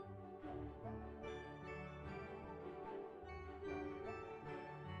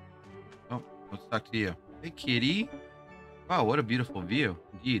 Oh, let's talk to you. Hey, kitty. Wow, what a beautiful view.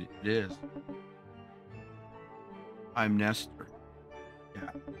 Indeed, it is. I'm Nestor. Yeah,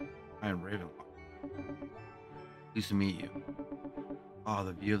 I'm Ravenlok. Pleased to meet you. Oh,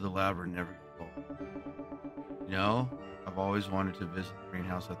 the view of the labyrinth never gets old. You know, I've always wanted to visit the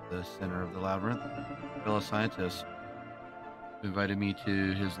greenhouse at the center of the labyrinth. A fellow scientist invited me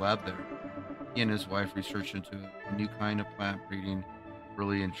to his lab there. He and his wife researched into a new kind of plant breeding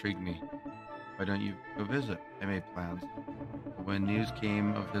really intrigued me. Why don't you go visit? I made plans. But when news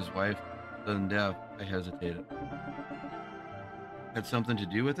came of his wife's sudden death, I hesitated. Had something to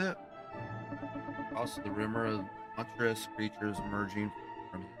do with it? Also, the rumor of monstrous creatures emerging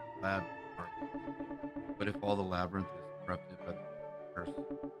from his lab. What if all the labyrinth is corrupted by the curse?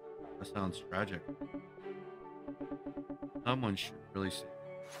 That sounds tragic. Someone should really say.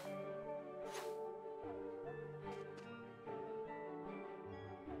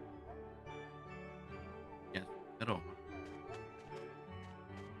 Yes, middle.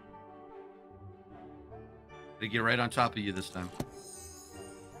 They get right on top of you this time.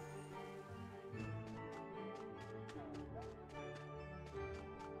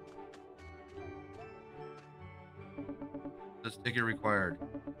 This ticket required.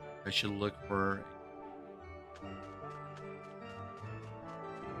 I should look for.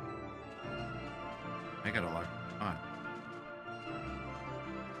 I got a lot on.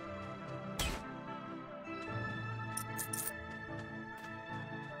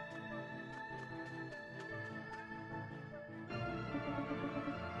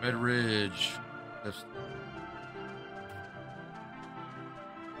 Red Ridge. That's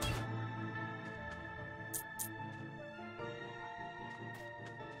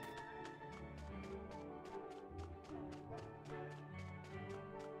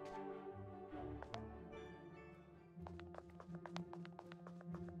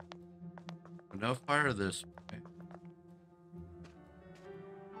no, fire this way.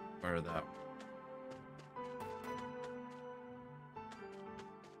 Fire that way.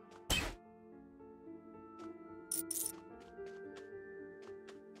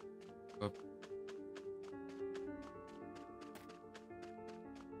 Up.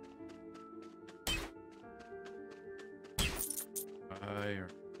 Fire.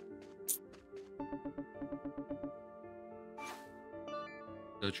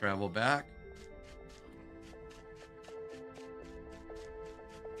 Go travel back.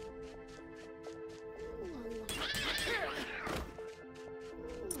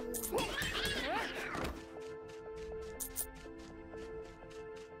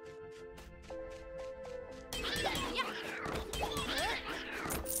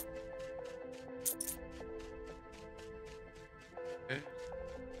 Okay.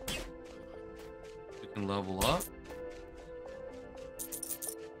 We can level up.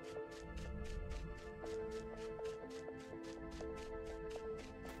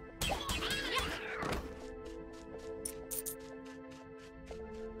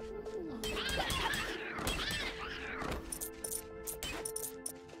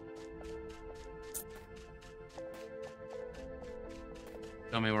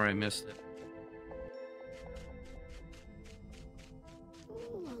 Tell me where I missed it.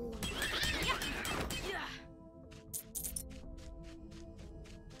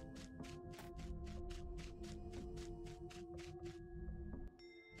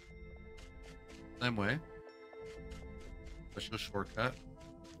 Same way. Push a shortcut.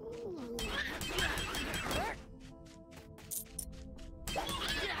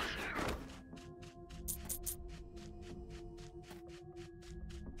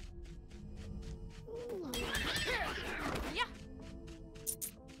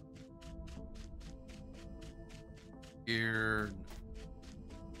 Here.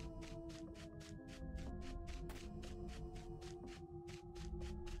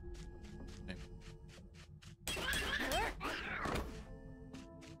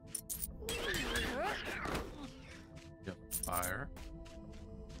 Yep, fire.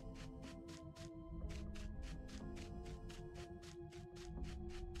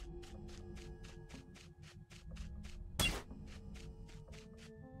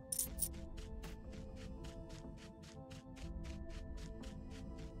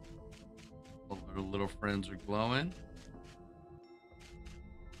 All our little friends are glowing.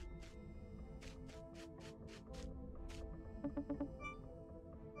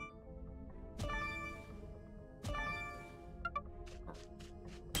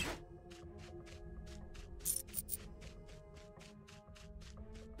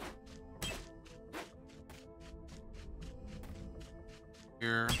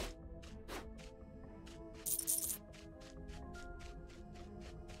 Here.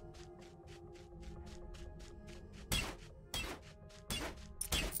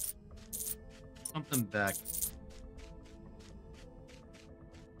 Something back.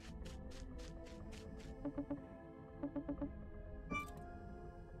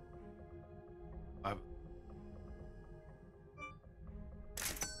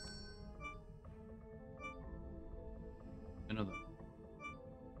 Another.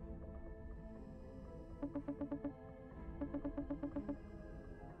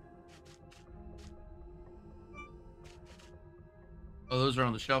 Oh, those are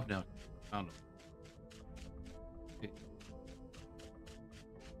on the shelf now. Found them. Okay.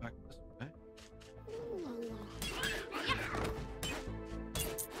 Back this way.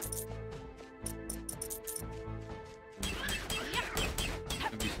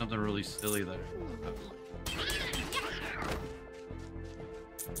 Could be something really silly there.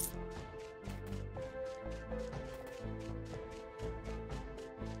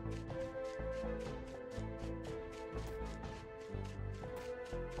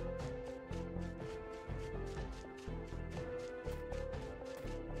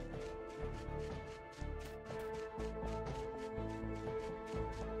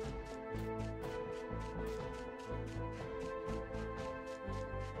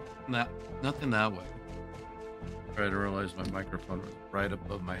 Nothing that way. I tried to realize my microphone was right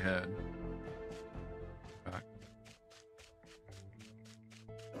above my head. Back.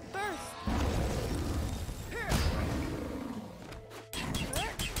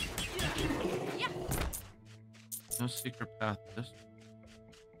 No secret path this way.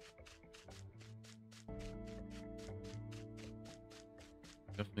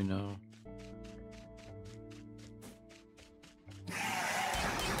 Definitely no.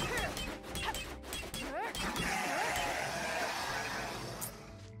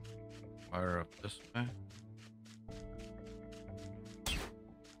 Fire up this way.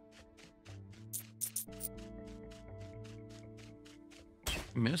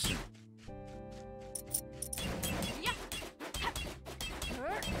 I'm missing.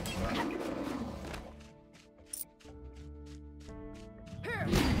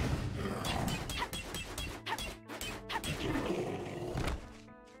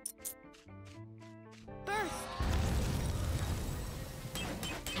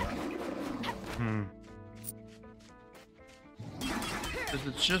 Hmm. Because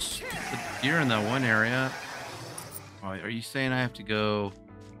it's just the deer in that one area. Oh, are you saying I have to go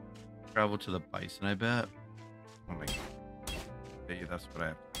travel to the bison? I bet. Oh my god. Okay, that's what I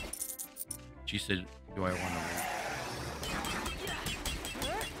have. She said, "Do I want to leave?"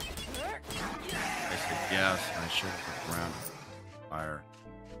 I said yes, and I should have looked around. Fire.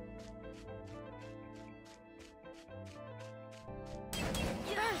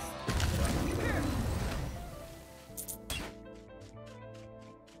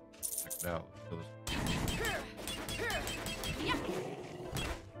 Check it out. Let's go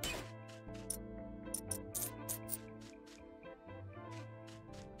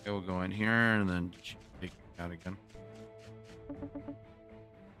Okay, we'll go in here and then take it out again.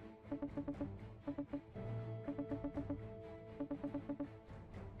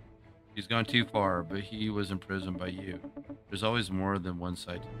 He's gone too far, but he was imprisoned by you. There's always more than one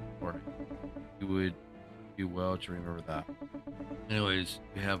side to the story. You would do well to remember that. Anyways,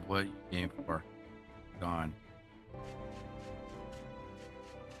 you have what you came for. Gone.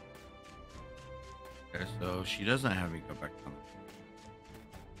 Okay, so she doesn't have me go back down.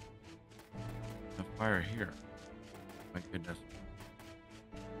 The fire here. My goodness.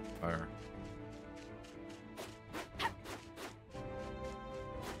 Fire.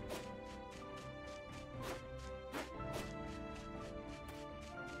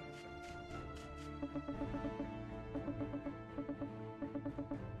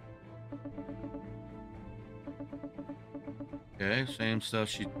 Okay, same stuff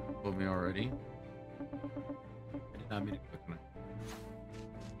she told me already. I did not mean to click on it.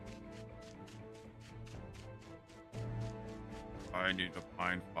 I need to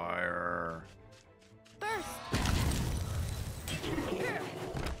find fire.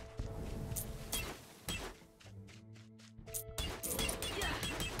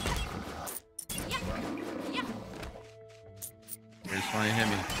 They just finally hit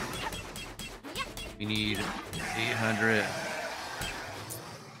me. We need 800.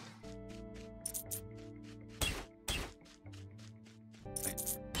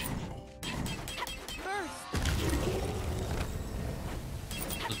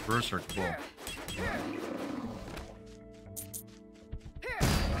 Those bursts are cool.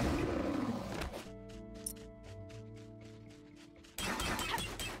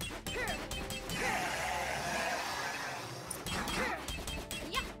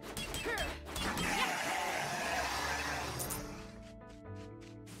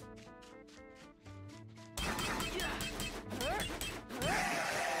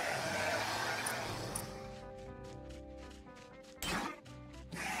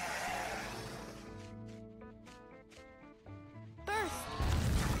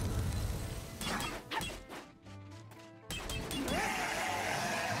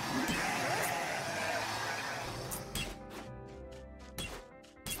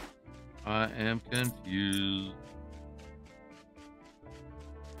 I am confused.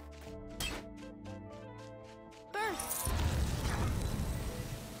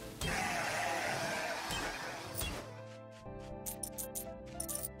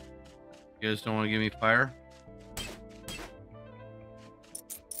 You guys don't want to give me fire?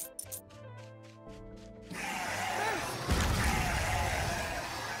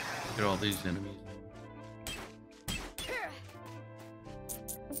 Look at all these enemies.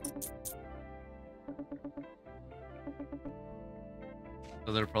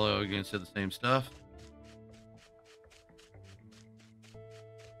 So they're probably all against the same stuff.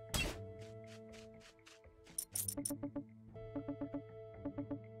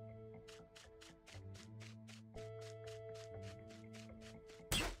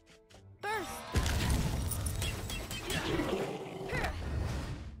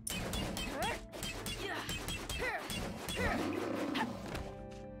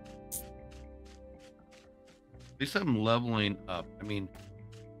 At least I'm leveling up. I mean,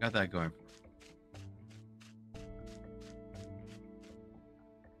 got that going.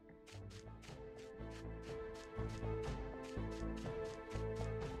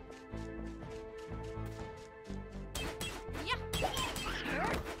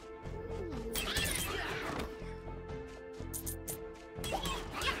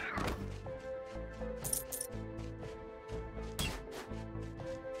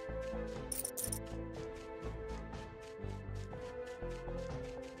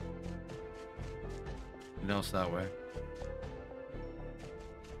 Anything else that way?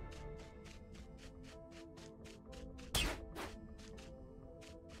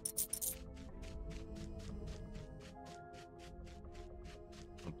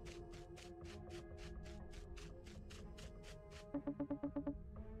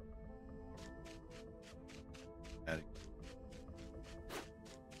 Attic.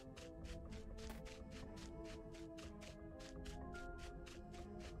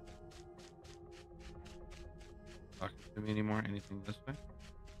 Talking to me anymore? Anything this way?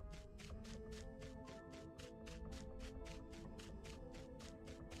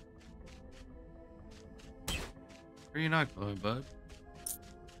 Where are you not going, bud?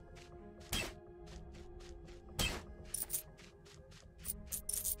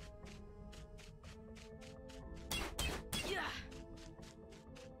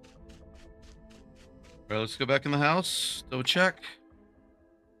 All right, let's go back in the house. Double check.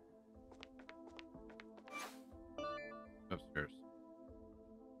 Upstairs.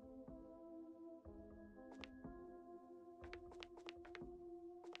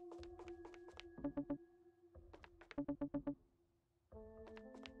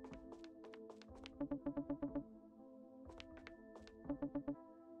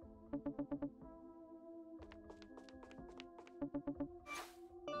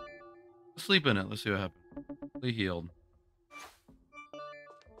 Sleep in it. Let's see what happens. Fully healed.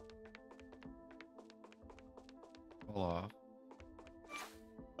 Fall off.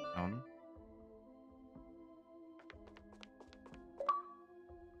 Down.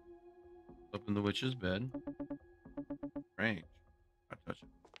 Open the witch's bed. Strange. I touch it.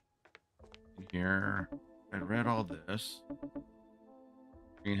 In here, I read all this.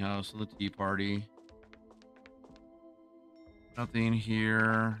 Greenhouse and the tea party. Nothing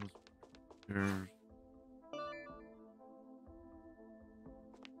here. There's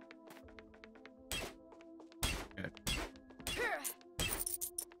okay.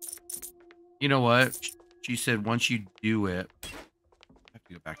 You know what? She said once you do it, I have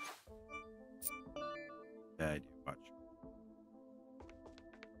to go back. Yeah, I do. Watch.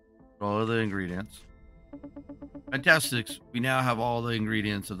 All of the ingredients. Fantastic. We now have all the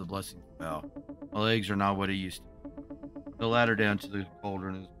ingredients of the blessing spell. My legs are not what it used to be. The ladder down to the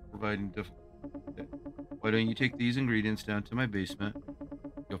cauldron is providing difficulty. Why don't you take these ingredients down to my basement?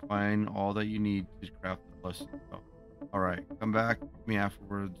 You'll find all that you need to craft the blessing spell. All right, come back to me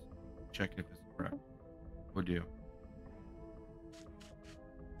afterwards. Check if it's correct. We'll do.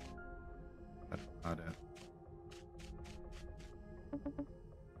 That's not it.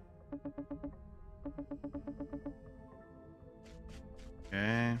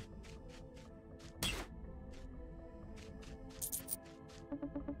 Okay.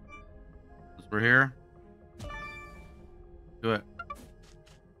 We're here. Do it.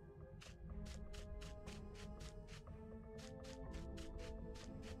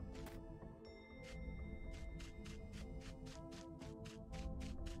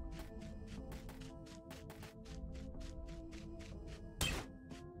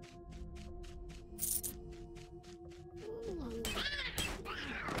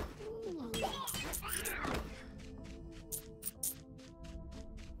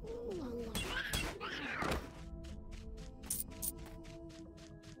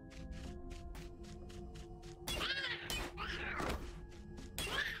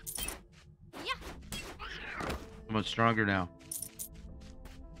 So much stronger now.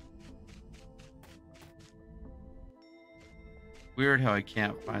 Weird how I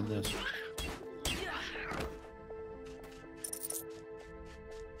can't find this.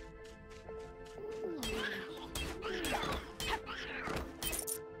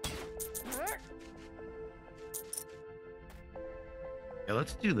 Okay,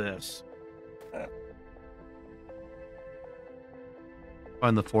 let's do this.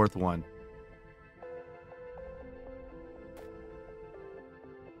 Find the fourth one.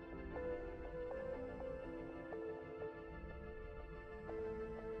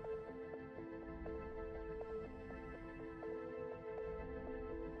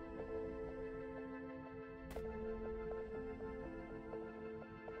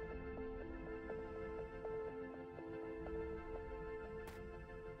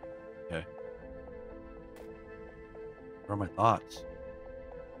 Okay. What are my thoughts?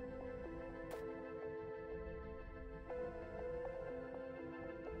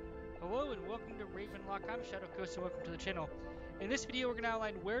 Hello and welcome to Ravenlok. I'm Shadow Coast and welcome to the channel. In this video we're going to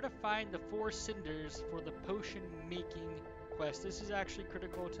outline where to find the 4 cinders for the potion making quest. This is actually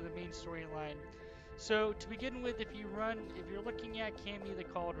critical to the main storyline. So to begin with, if you're looking at Cami the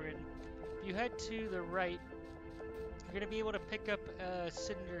Cauldron, if you head to the right, you're going to be able to pick up a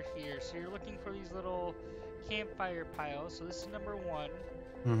cinder here. So you're looking for these little campfire piles. So this is number 1.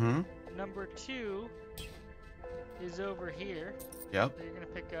 Mm-hmm. Number 2 is over here. Yep. That you're going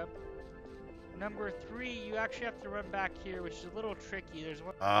to pick up. Number 3, you actually have to run back here, which is a little tricky. There's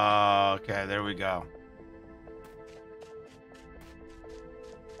one. Oh, okay. There we go.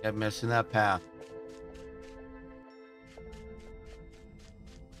 Kept missing that path.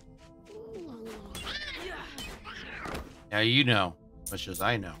 Now you know, as much as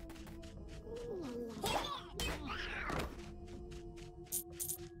I know.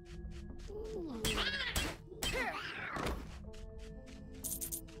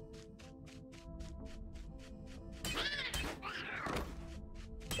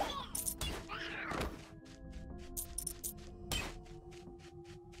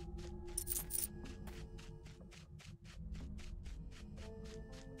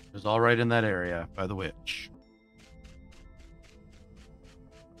 It was all right in that area by the witch.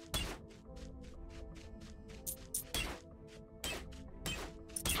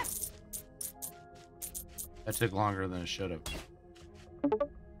 That took longer than it should have.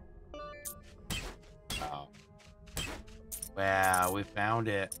 Wow. Wow, we found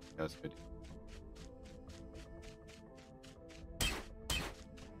it. That's good.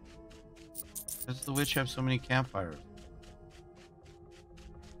 Does the witch have so many campfires?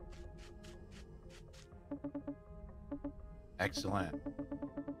 Excellent.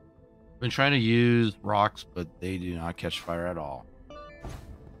 Been trying to use rocks, but they do not catch fire at all.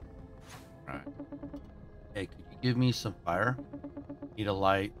 Right. Hey, could you give me some fire? Need a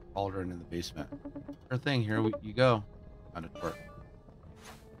light cauldron in the basement. Sure thing. Here you go. Found it work.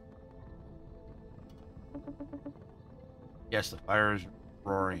 Yes, the fire is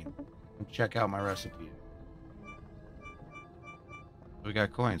roaring. Check out my recipe. We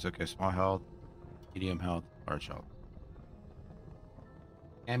got coins. Okay, small health, medium health, large health.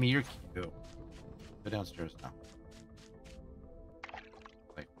 Amy, you're cute. Go downstairs now.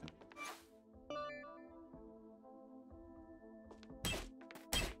 Wait.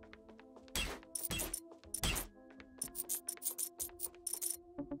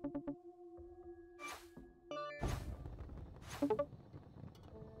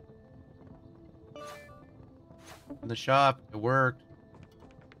 In the shop, it worked.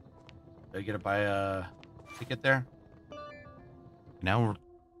 Did I get to buy a ticket there? Now we're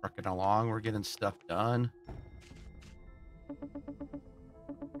trucking along. We're getting stuff done.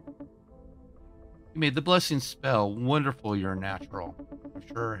 You made the blessing spell. Wonderful, you're natural. I'm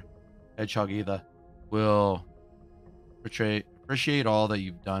sure Hedgehog Either will appreciate all that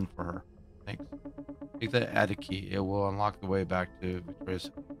you've done for her. Thanks. Take the attic key. It will unlock the way back to Victoria's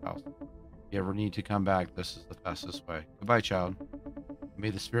house. If you ever need to come back, this is the fastest way. Goodbye, child.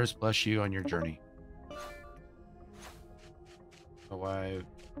 May the spirits bless you on your journey. So I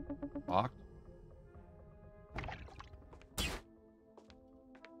locked.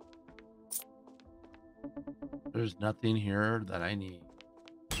 There's nothing here that I need.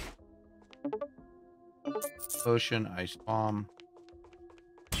 Potion, ice bomb.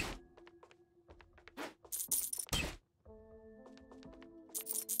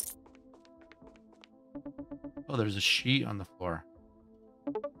 Oh, there's a sheet on the floor.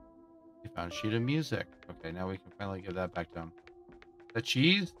 We found a sheet of music. Okay, now we can finally give that back to him. The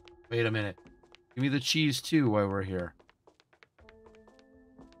cheese? Wait a minute. Give me the cheese too while we're here.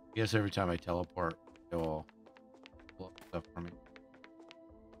 I guess every time I teleport, it will pull up stuff for me.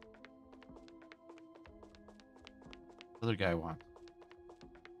 Other guy wants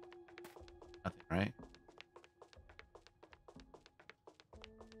nothing, right?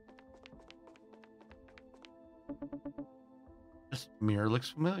 This mirror looks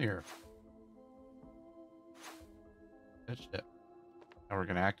familiar. Touched it. Now we're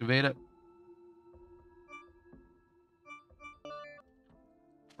gonna activate it.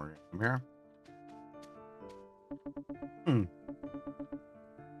 We're gonna come here.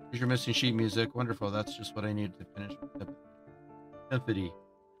 Here's your missing sheet music. Wonderful. That's just what I needed to finish.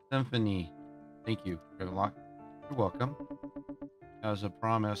 Symphony. Thank you, Ravenlok. You're welcome. As a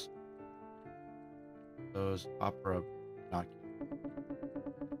promise, those opera not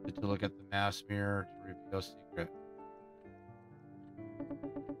get to look at the mass mirror to reveal a secret.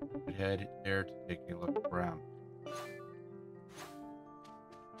 Head there to take a look around.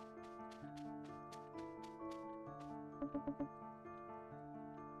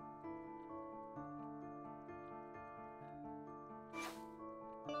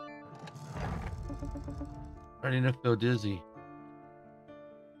 Starting to feel dizzy.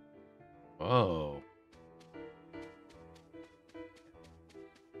 Whoa.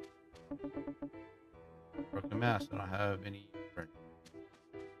 Broken mass. I don't have any.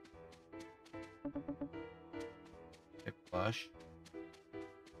 Okay, flush.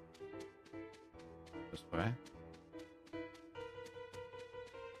 This way.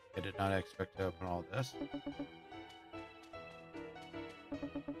 I did not expect to open all this. At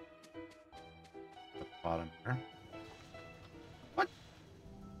the bottom here. What?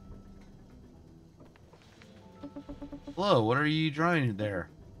 Hello, what are you drawing there?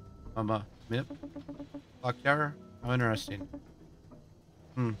 Mip? Clock tower? How interesting.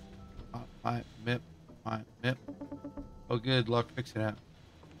 My Mip. My Mip. Oh, good luck fixing it.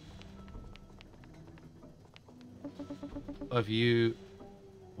 If you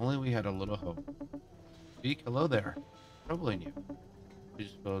only we had a little hope. Speak, hello there. Troubling you. You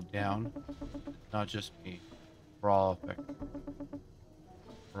just go down. It's not just me. We're all affected.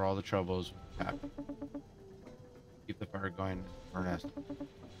 For all the troubles we have. Keep the fire going in earnest.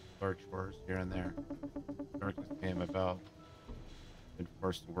 Or chores here and there. Darkness came about. Been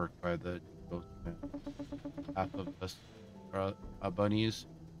forced to work by the postman. Half of us bunnies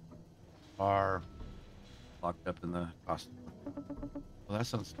are locked up in the costume. Well, that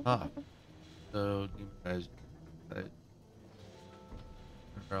sounds tough. So, guys, I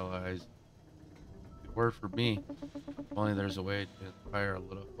realize the word for me. If only there's a way to inspire a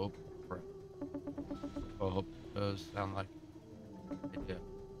little hope for it. Well, hope does sound like an idea.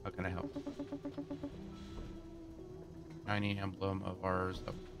 How can I help? Tiny emblem of ours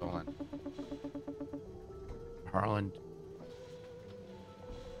that was stolen. Harlan.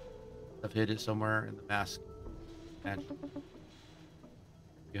 I've hid it somewhere in the mask. And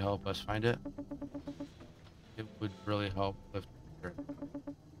you help us find it? It would really help lift the spirit.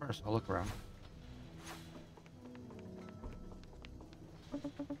 Of course, I'll look around.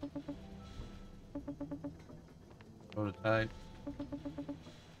 Prototype.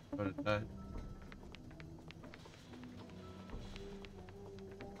 Prototype.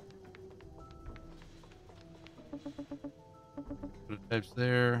 Prototype's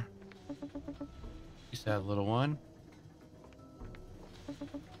there. You sad little one.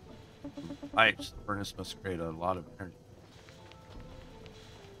 Pipes. The furnace must create a lot of energy.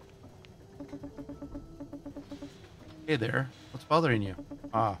 Hey there. What's bothering you?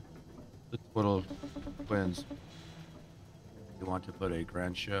 Ah, the little twins. They want to put a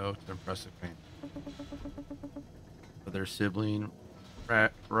grand show to impress the queen. But their sibling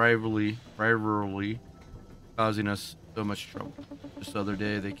rivalry causing us so much trouble. Just the other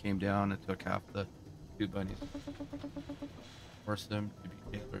day, they came down and took half the two bunnies. Forced them to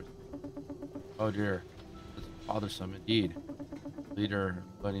be tailors. Oh dear, that's bothersome indeed. Leader of the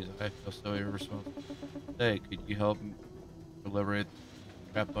bunnies, I feel so irresponsible. Say, could you help me liberate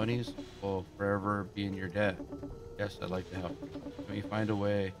the trapped bunnies? Will forever be in your debt. Yes, I'd like to help. Can we find a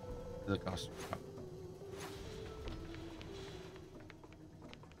way to the costume shop?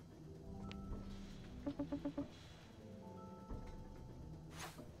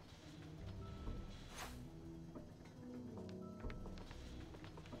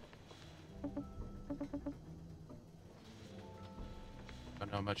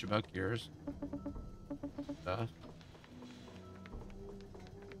 Don't know much about gears. Stuff.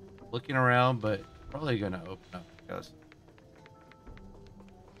 Looking around, but probably gonna open up because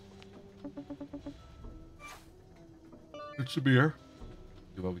it's a beer.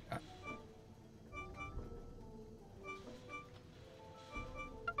 See what we got.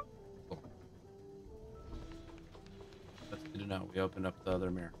 Cool. That's good to know. We opened up the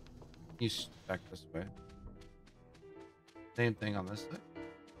other mirror. He's back this way. Same thing on this side.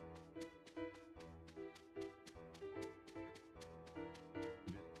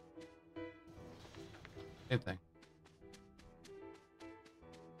 Same thing.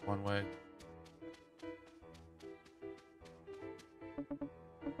 One way.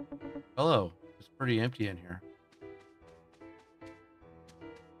 Hello. It's pretty empty in here.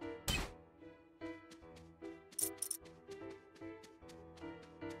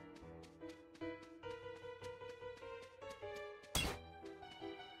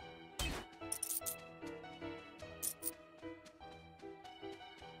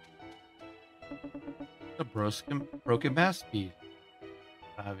 A broken mass piece.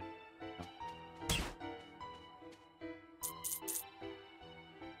 I have it. No.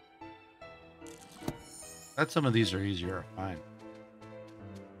 Bet some of these are easier to find.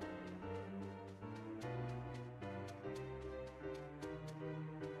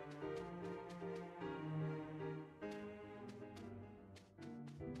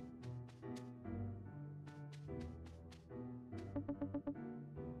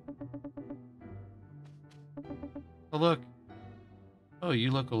 Oh, look. Oh, you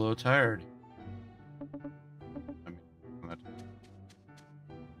look a little tired.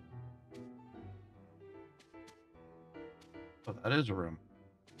 That is a room.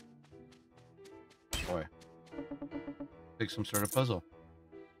 Boy. Like some sort of puzzle.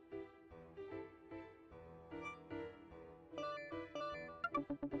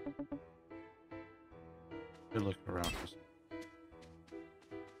 Good look around for some.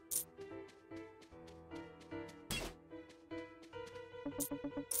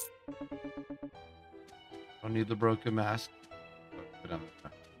 Don't need the broken mask. Put on the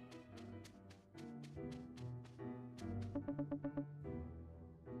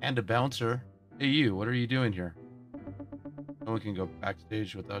and a bouncer. Hey, you, what are you doing here? No one can go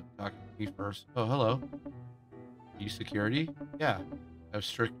backstage without talking to me first. Oh, hello. You security? Yeah. I have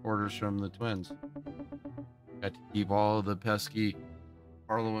strict orders from the twins. Got to keep all the pesky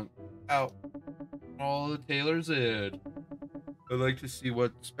Parliament out. All the tailors in. I'd like to see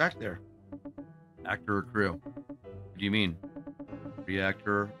what's back there. Actor or crew? What do you mean?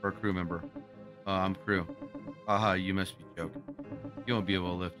 Reactor or crew member? I'm crew. Haha, you must be joking. You won't be able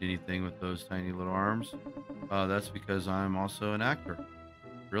to lift anything with those tiny little arms. That's because I'm also an actor.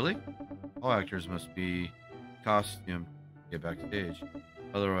 Really? All actors must be costumed to get backstage.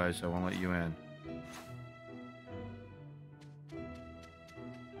 Otherwise, I won't let you in.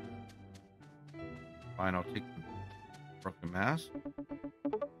 Fine, I'll take the broken mask.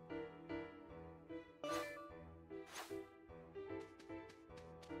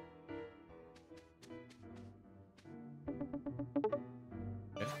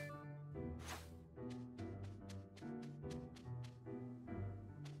 Okay.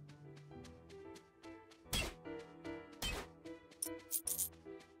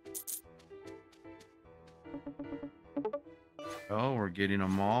 Oh, we're getting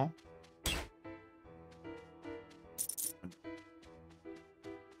them all.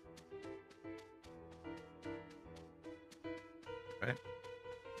 Right.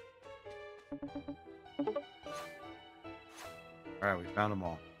 All right, we found them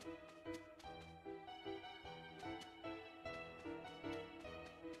all.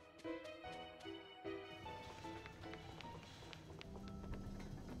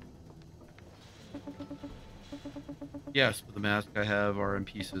 Yes, for the mask I have are in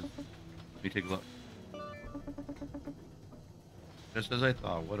pieces. Let me take a look. Just as I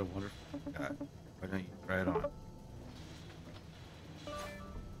thought, what a wonderful guy. Why don't you try it on?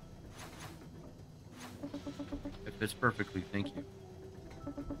 It fits perfectly, thank you.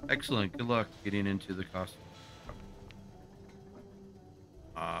 Excellent, good luck getting into the costume.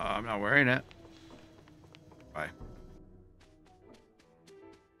 I'm not wearing it. Bye.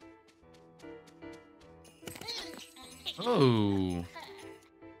 Oh.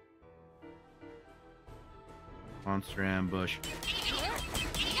 Monster ambush.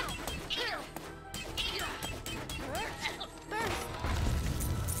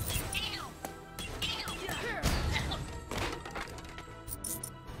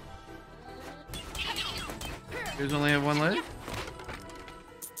 There's only have one leg?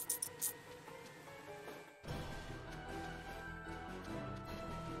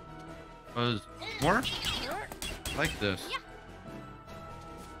 Oh, more? I like this.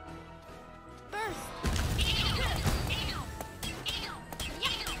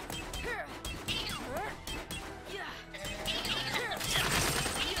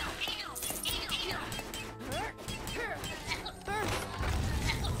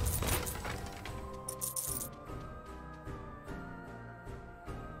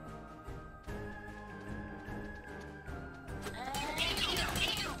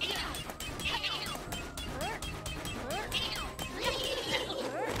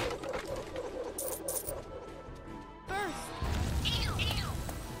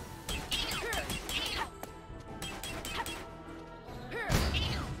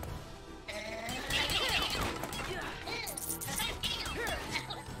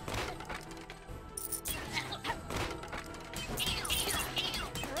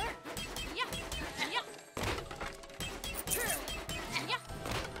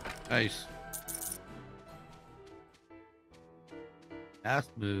 Nice. Fast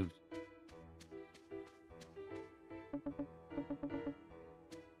moves.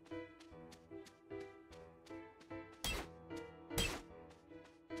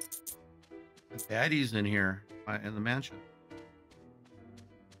 Daddy's in here in the mansion.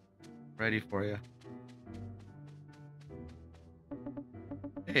 Ready for you.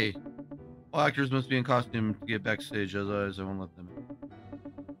 Hey, all actors must be in costume to get backstage, otherwise I won't let them in.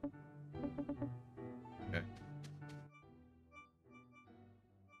 Okay.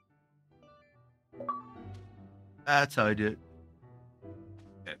 That's how I do it.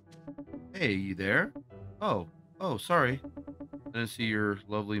 Okay. Hey, you there? Oh, sorry. I didn't see your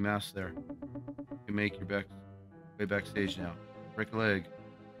lovely mask there. You can make your way backstage now. break a leg.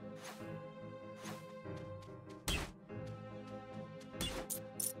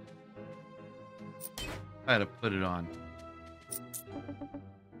 I had to put it on.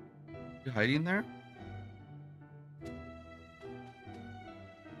 You hiding there?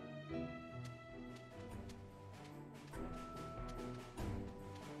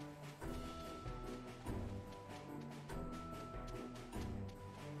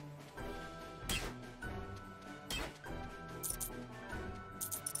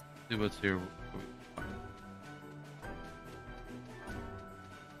 See what's here.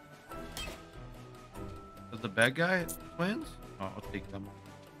 Is the bad guy twins? Oh, I'll take them.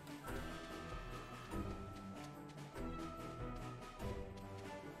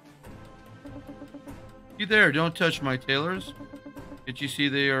 You there, don't touch my tailors. Did you see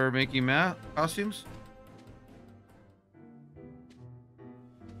they are making costumes?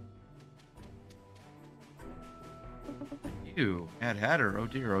 You, Mad Hatter, oh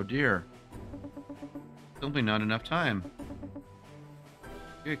dear, oh dear. Simply not enough time.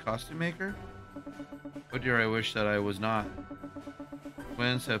 You a costume maker? Oh dear, I wish that I was not.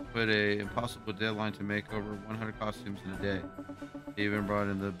 Twins have put a impossible deadline to make over 100 costumes in a day. They even brought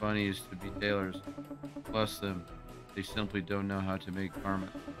in the bunnies to be tailors. Bless them. They simply don't know how to make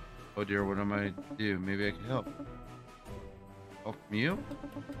garments. Oh dear, what am I to do? Maybe I can help. Help from you?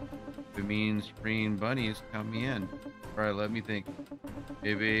 If it means freeing bunnies, count me in. Alright, let me think.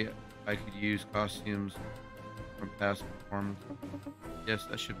 Maybe I could use costumes from past performances. Yes,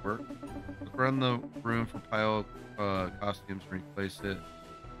 that should work. Look around the room for pile costumes and replace it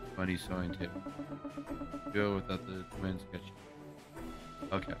with bunny sewing table. Go without the twins catch you.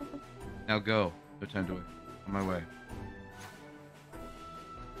 Okay. Now go. No time to wait. On my way.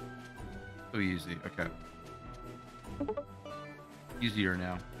 So easy. Okay. Easier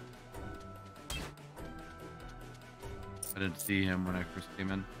now. I didn't see him when I first came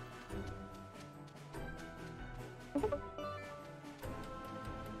in.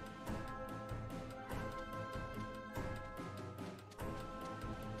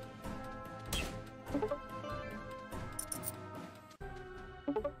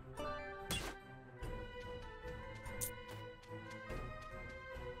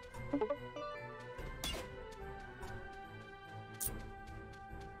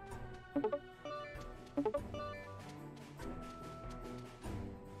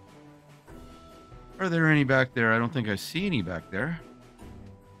 Are there any back there? I don't think I see any back there.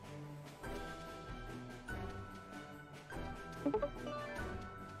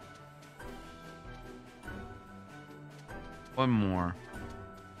 One more.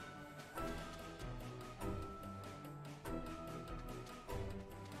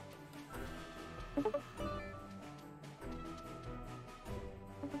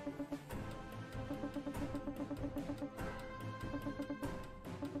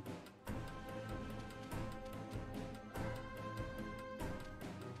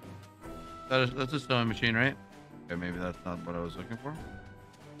 That's a sewing machine, right? Okay, maybe that's not what I was looking for.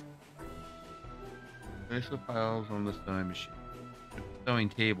 Place the files on the sewing machine. Sewing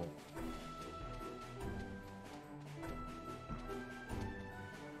table.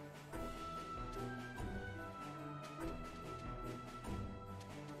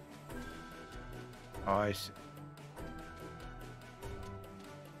 Oh, I see.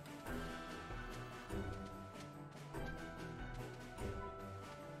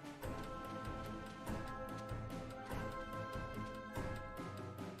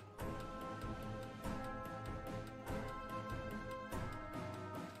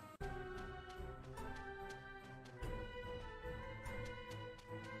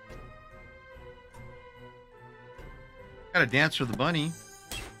 Gotta dance for the bunny.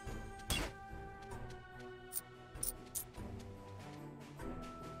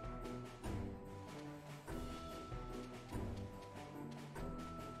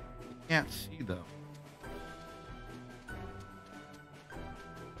 Can't see though.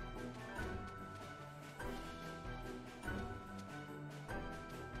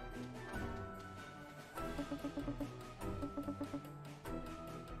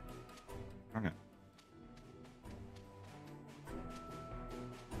 Okay.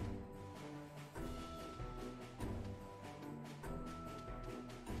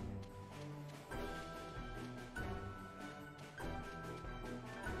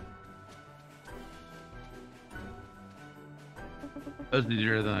 That was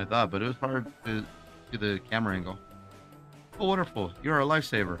easier than I thought, but it was hard to do the camera angle. Oh, wonderful. You're a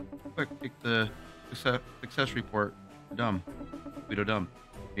lifesaver. Quick, take the success report. Dumb. Guido Dumb.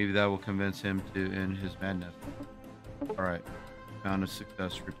 Maybe that will convince him to end his madness. Alright. Found a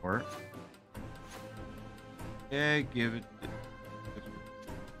success report. Yeah, give it.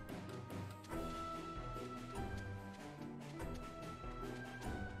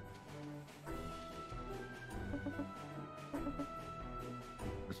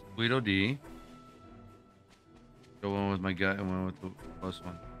 Guido D. Go one with my gut and one with the plus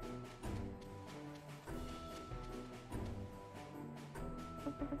one.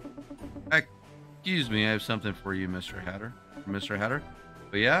 Excuse me, I have something for you, Mr. Hatter. Mr. Hatter?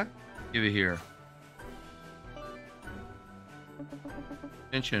 Oh yeah? Give it here.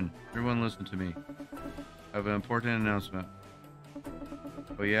 Attention, everyone listen to me. I have an important announcement.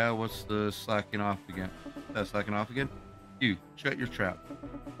 Oh yeah, what's the slacking off again? Is that slacking off again? You, shut your trap.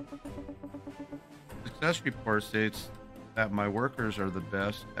 Success report states that my workers are the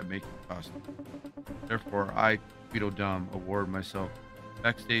best at making costumes. Therefore, I, Tweedledum, award myself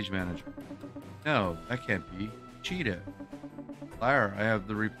backstage manager. No, that can't be. You cheated. Liar, I have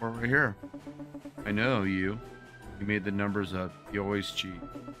the report right here. I know you. You made the numbers up. You always cheat.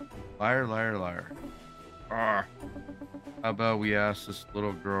 Liar, liar, liar. Arrgh. How about we ask this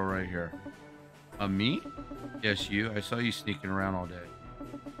little girl right here? Me? Yes, you. I saw you sneaking around all day.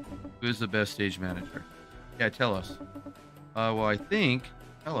 Who is the best stage manager? Yeah, tell us. Well, I think...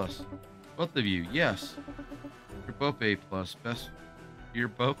 Tell us. Both of you, yes. You're both A+, best... You're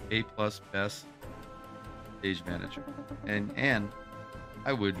both A+ best stage manager. And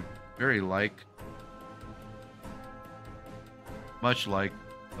I would very like... Much like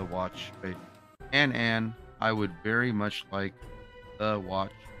the watch... Wait. And I would very much like to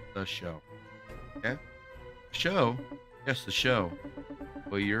watch the show. Okay? Show? Yes, the show.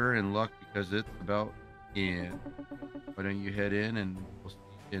 Well, you're in luck because it's about in. Why don't you head in and we'll see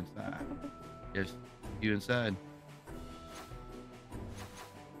you inside? Yes, see you inside.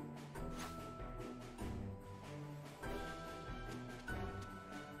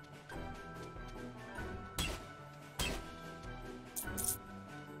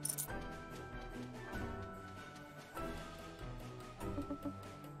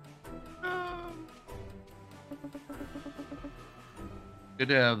 Good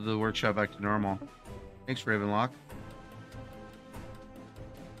to have the workshop back to normal. Thanks, Ravenlok.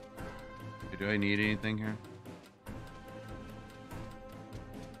 Do I need anything here?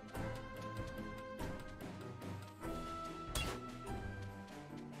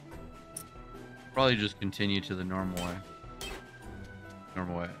 Probably just continue to the normal way.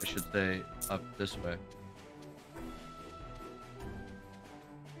 Normal way. I should say up this way.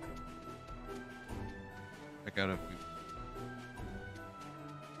 Check out a few.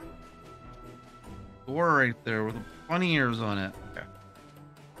 Door right there with bunny ears on it. Okay.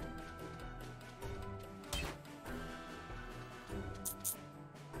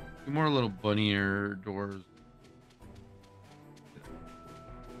 Two more little bunny ear doors.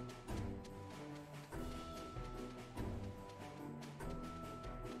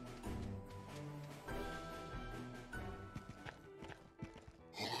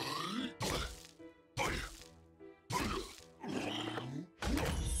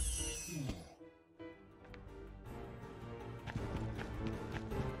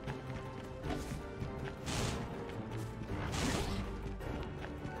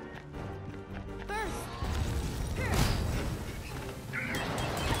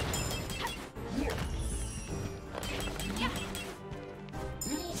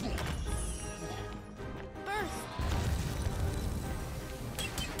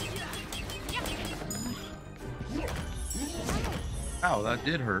 Ow, that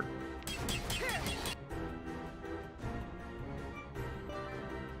did hurt.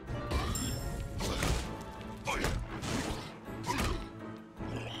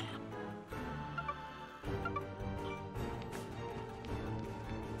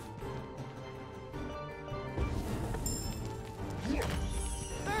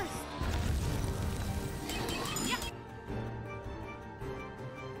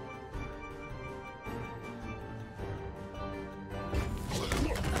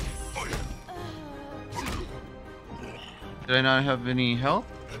 Did I not have any health?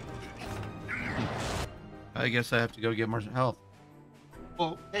 I guess I have to go get more health.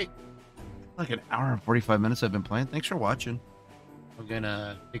 Well, hey, like an hour and 45 minutes I've been playing. Thanks for watching. I'm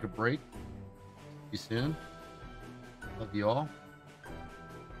gonna take a break. See you soon. Love you all.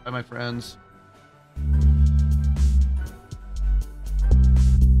 Bye, my friends.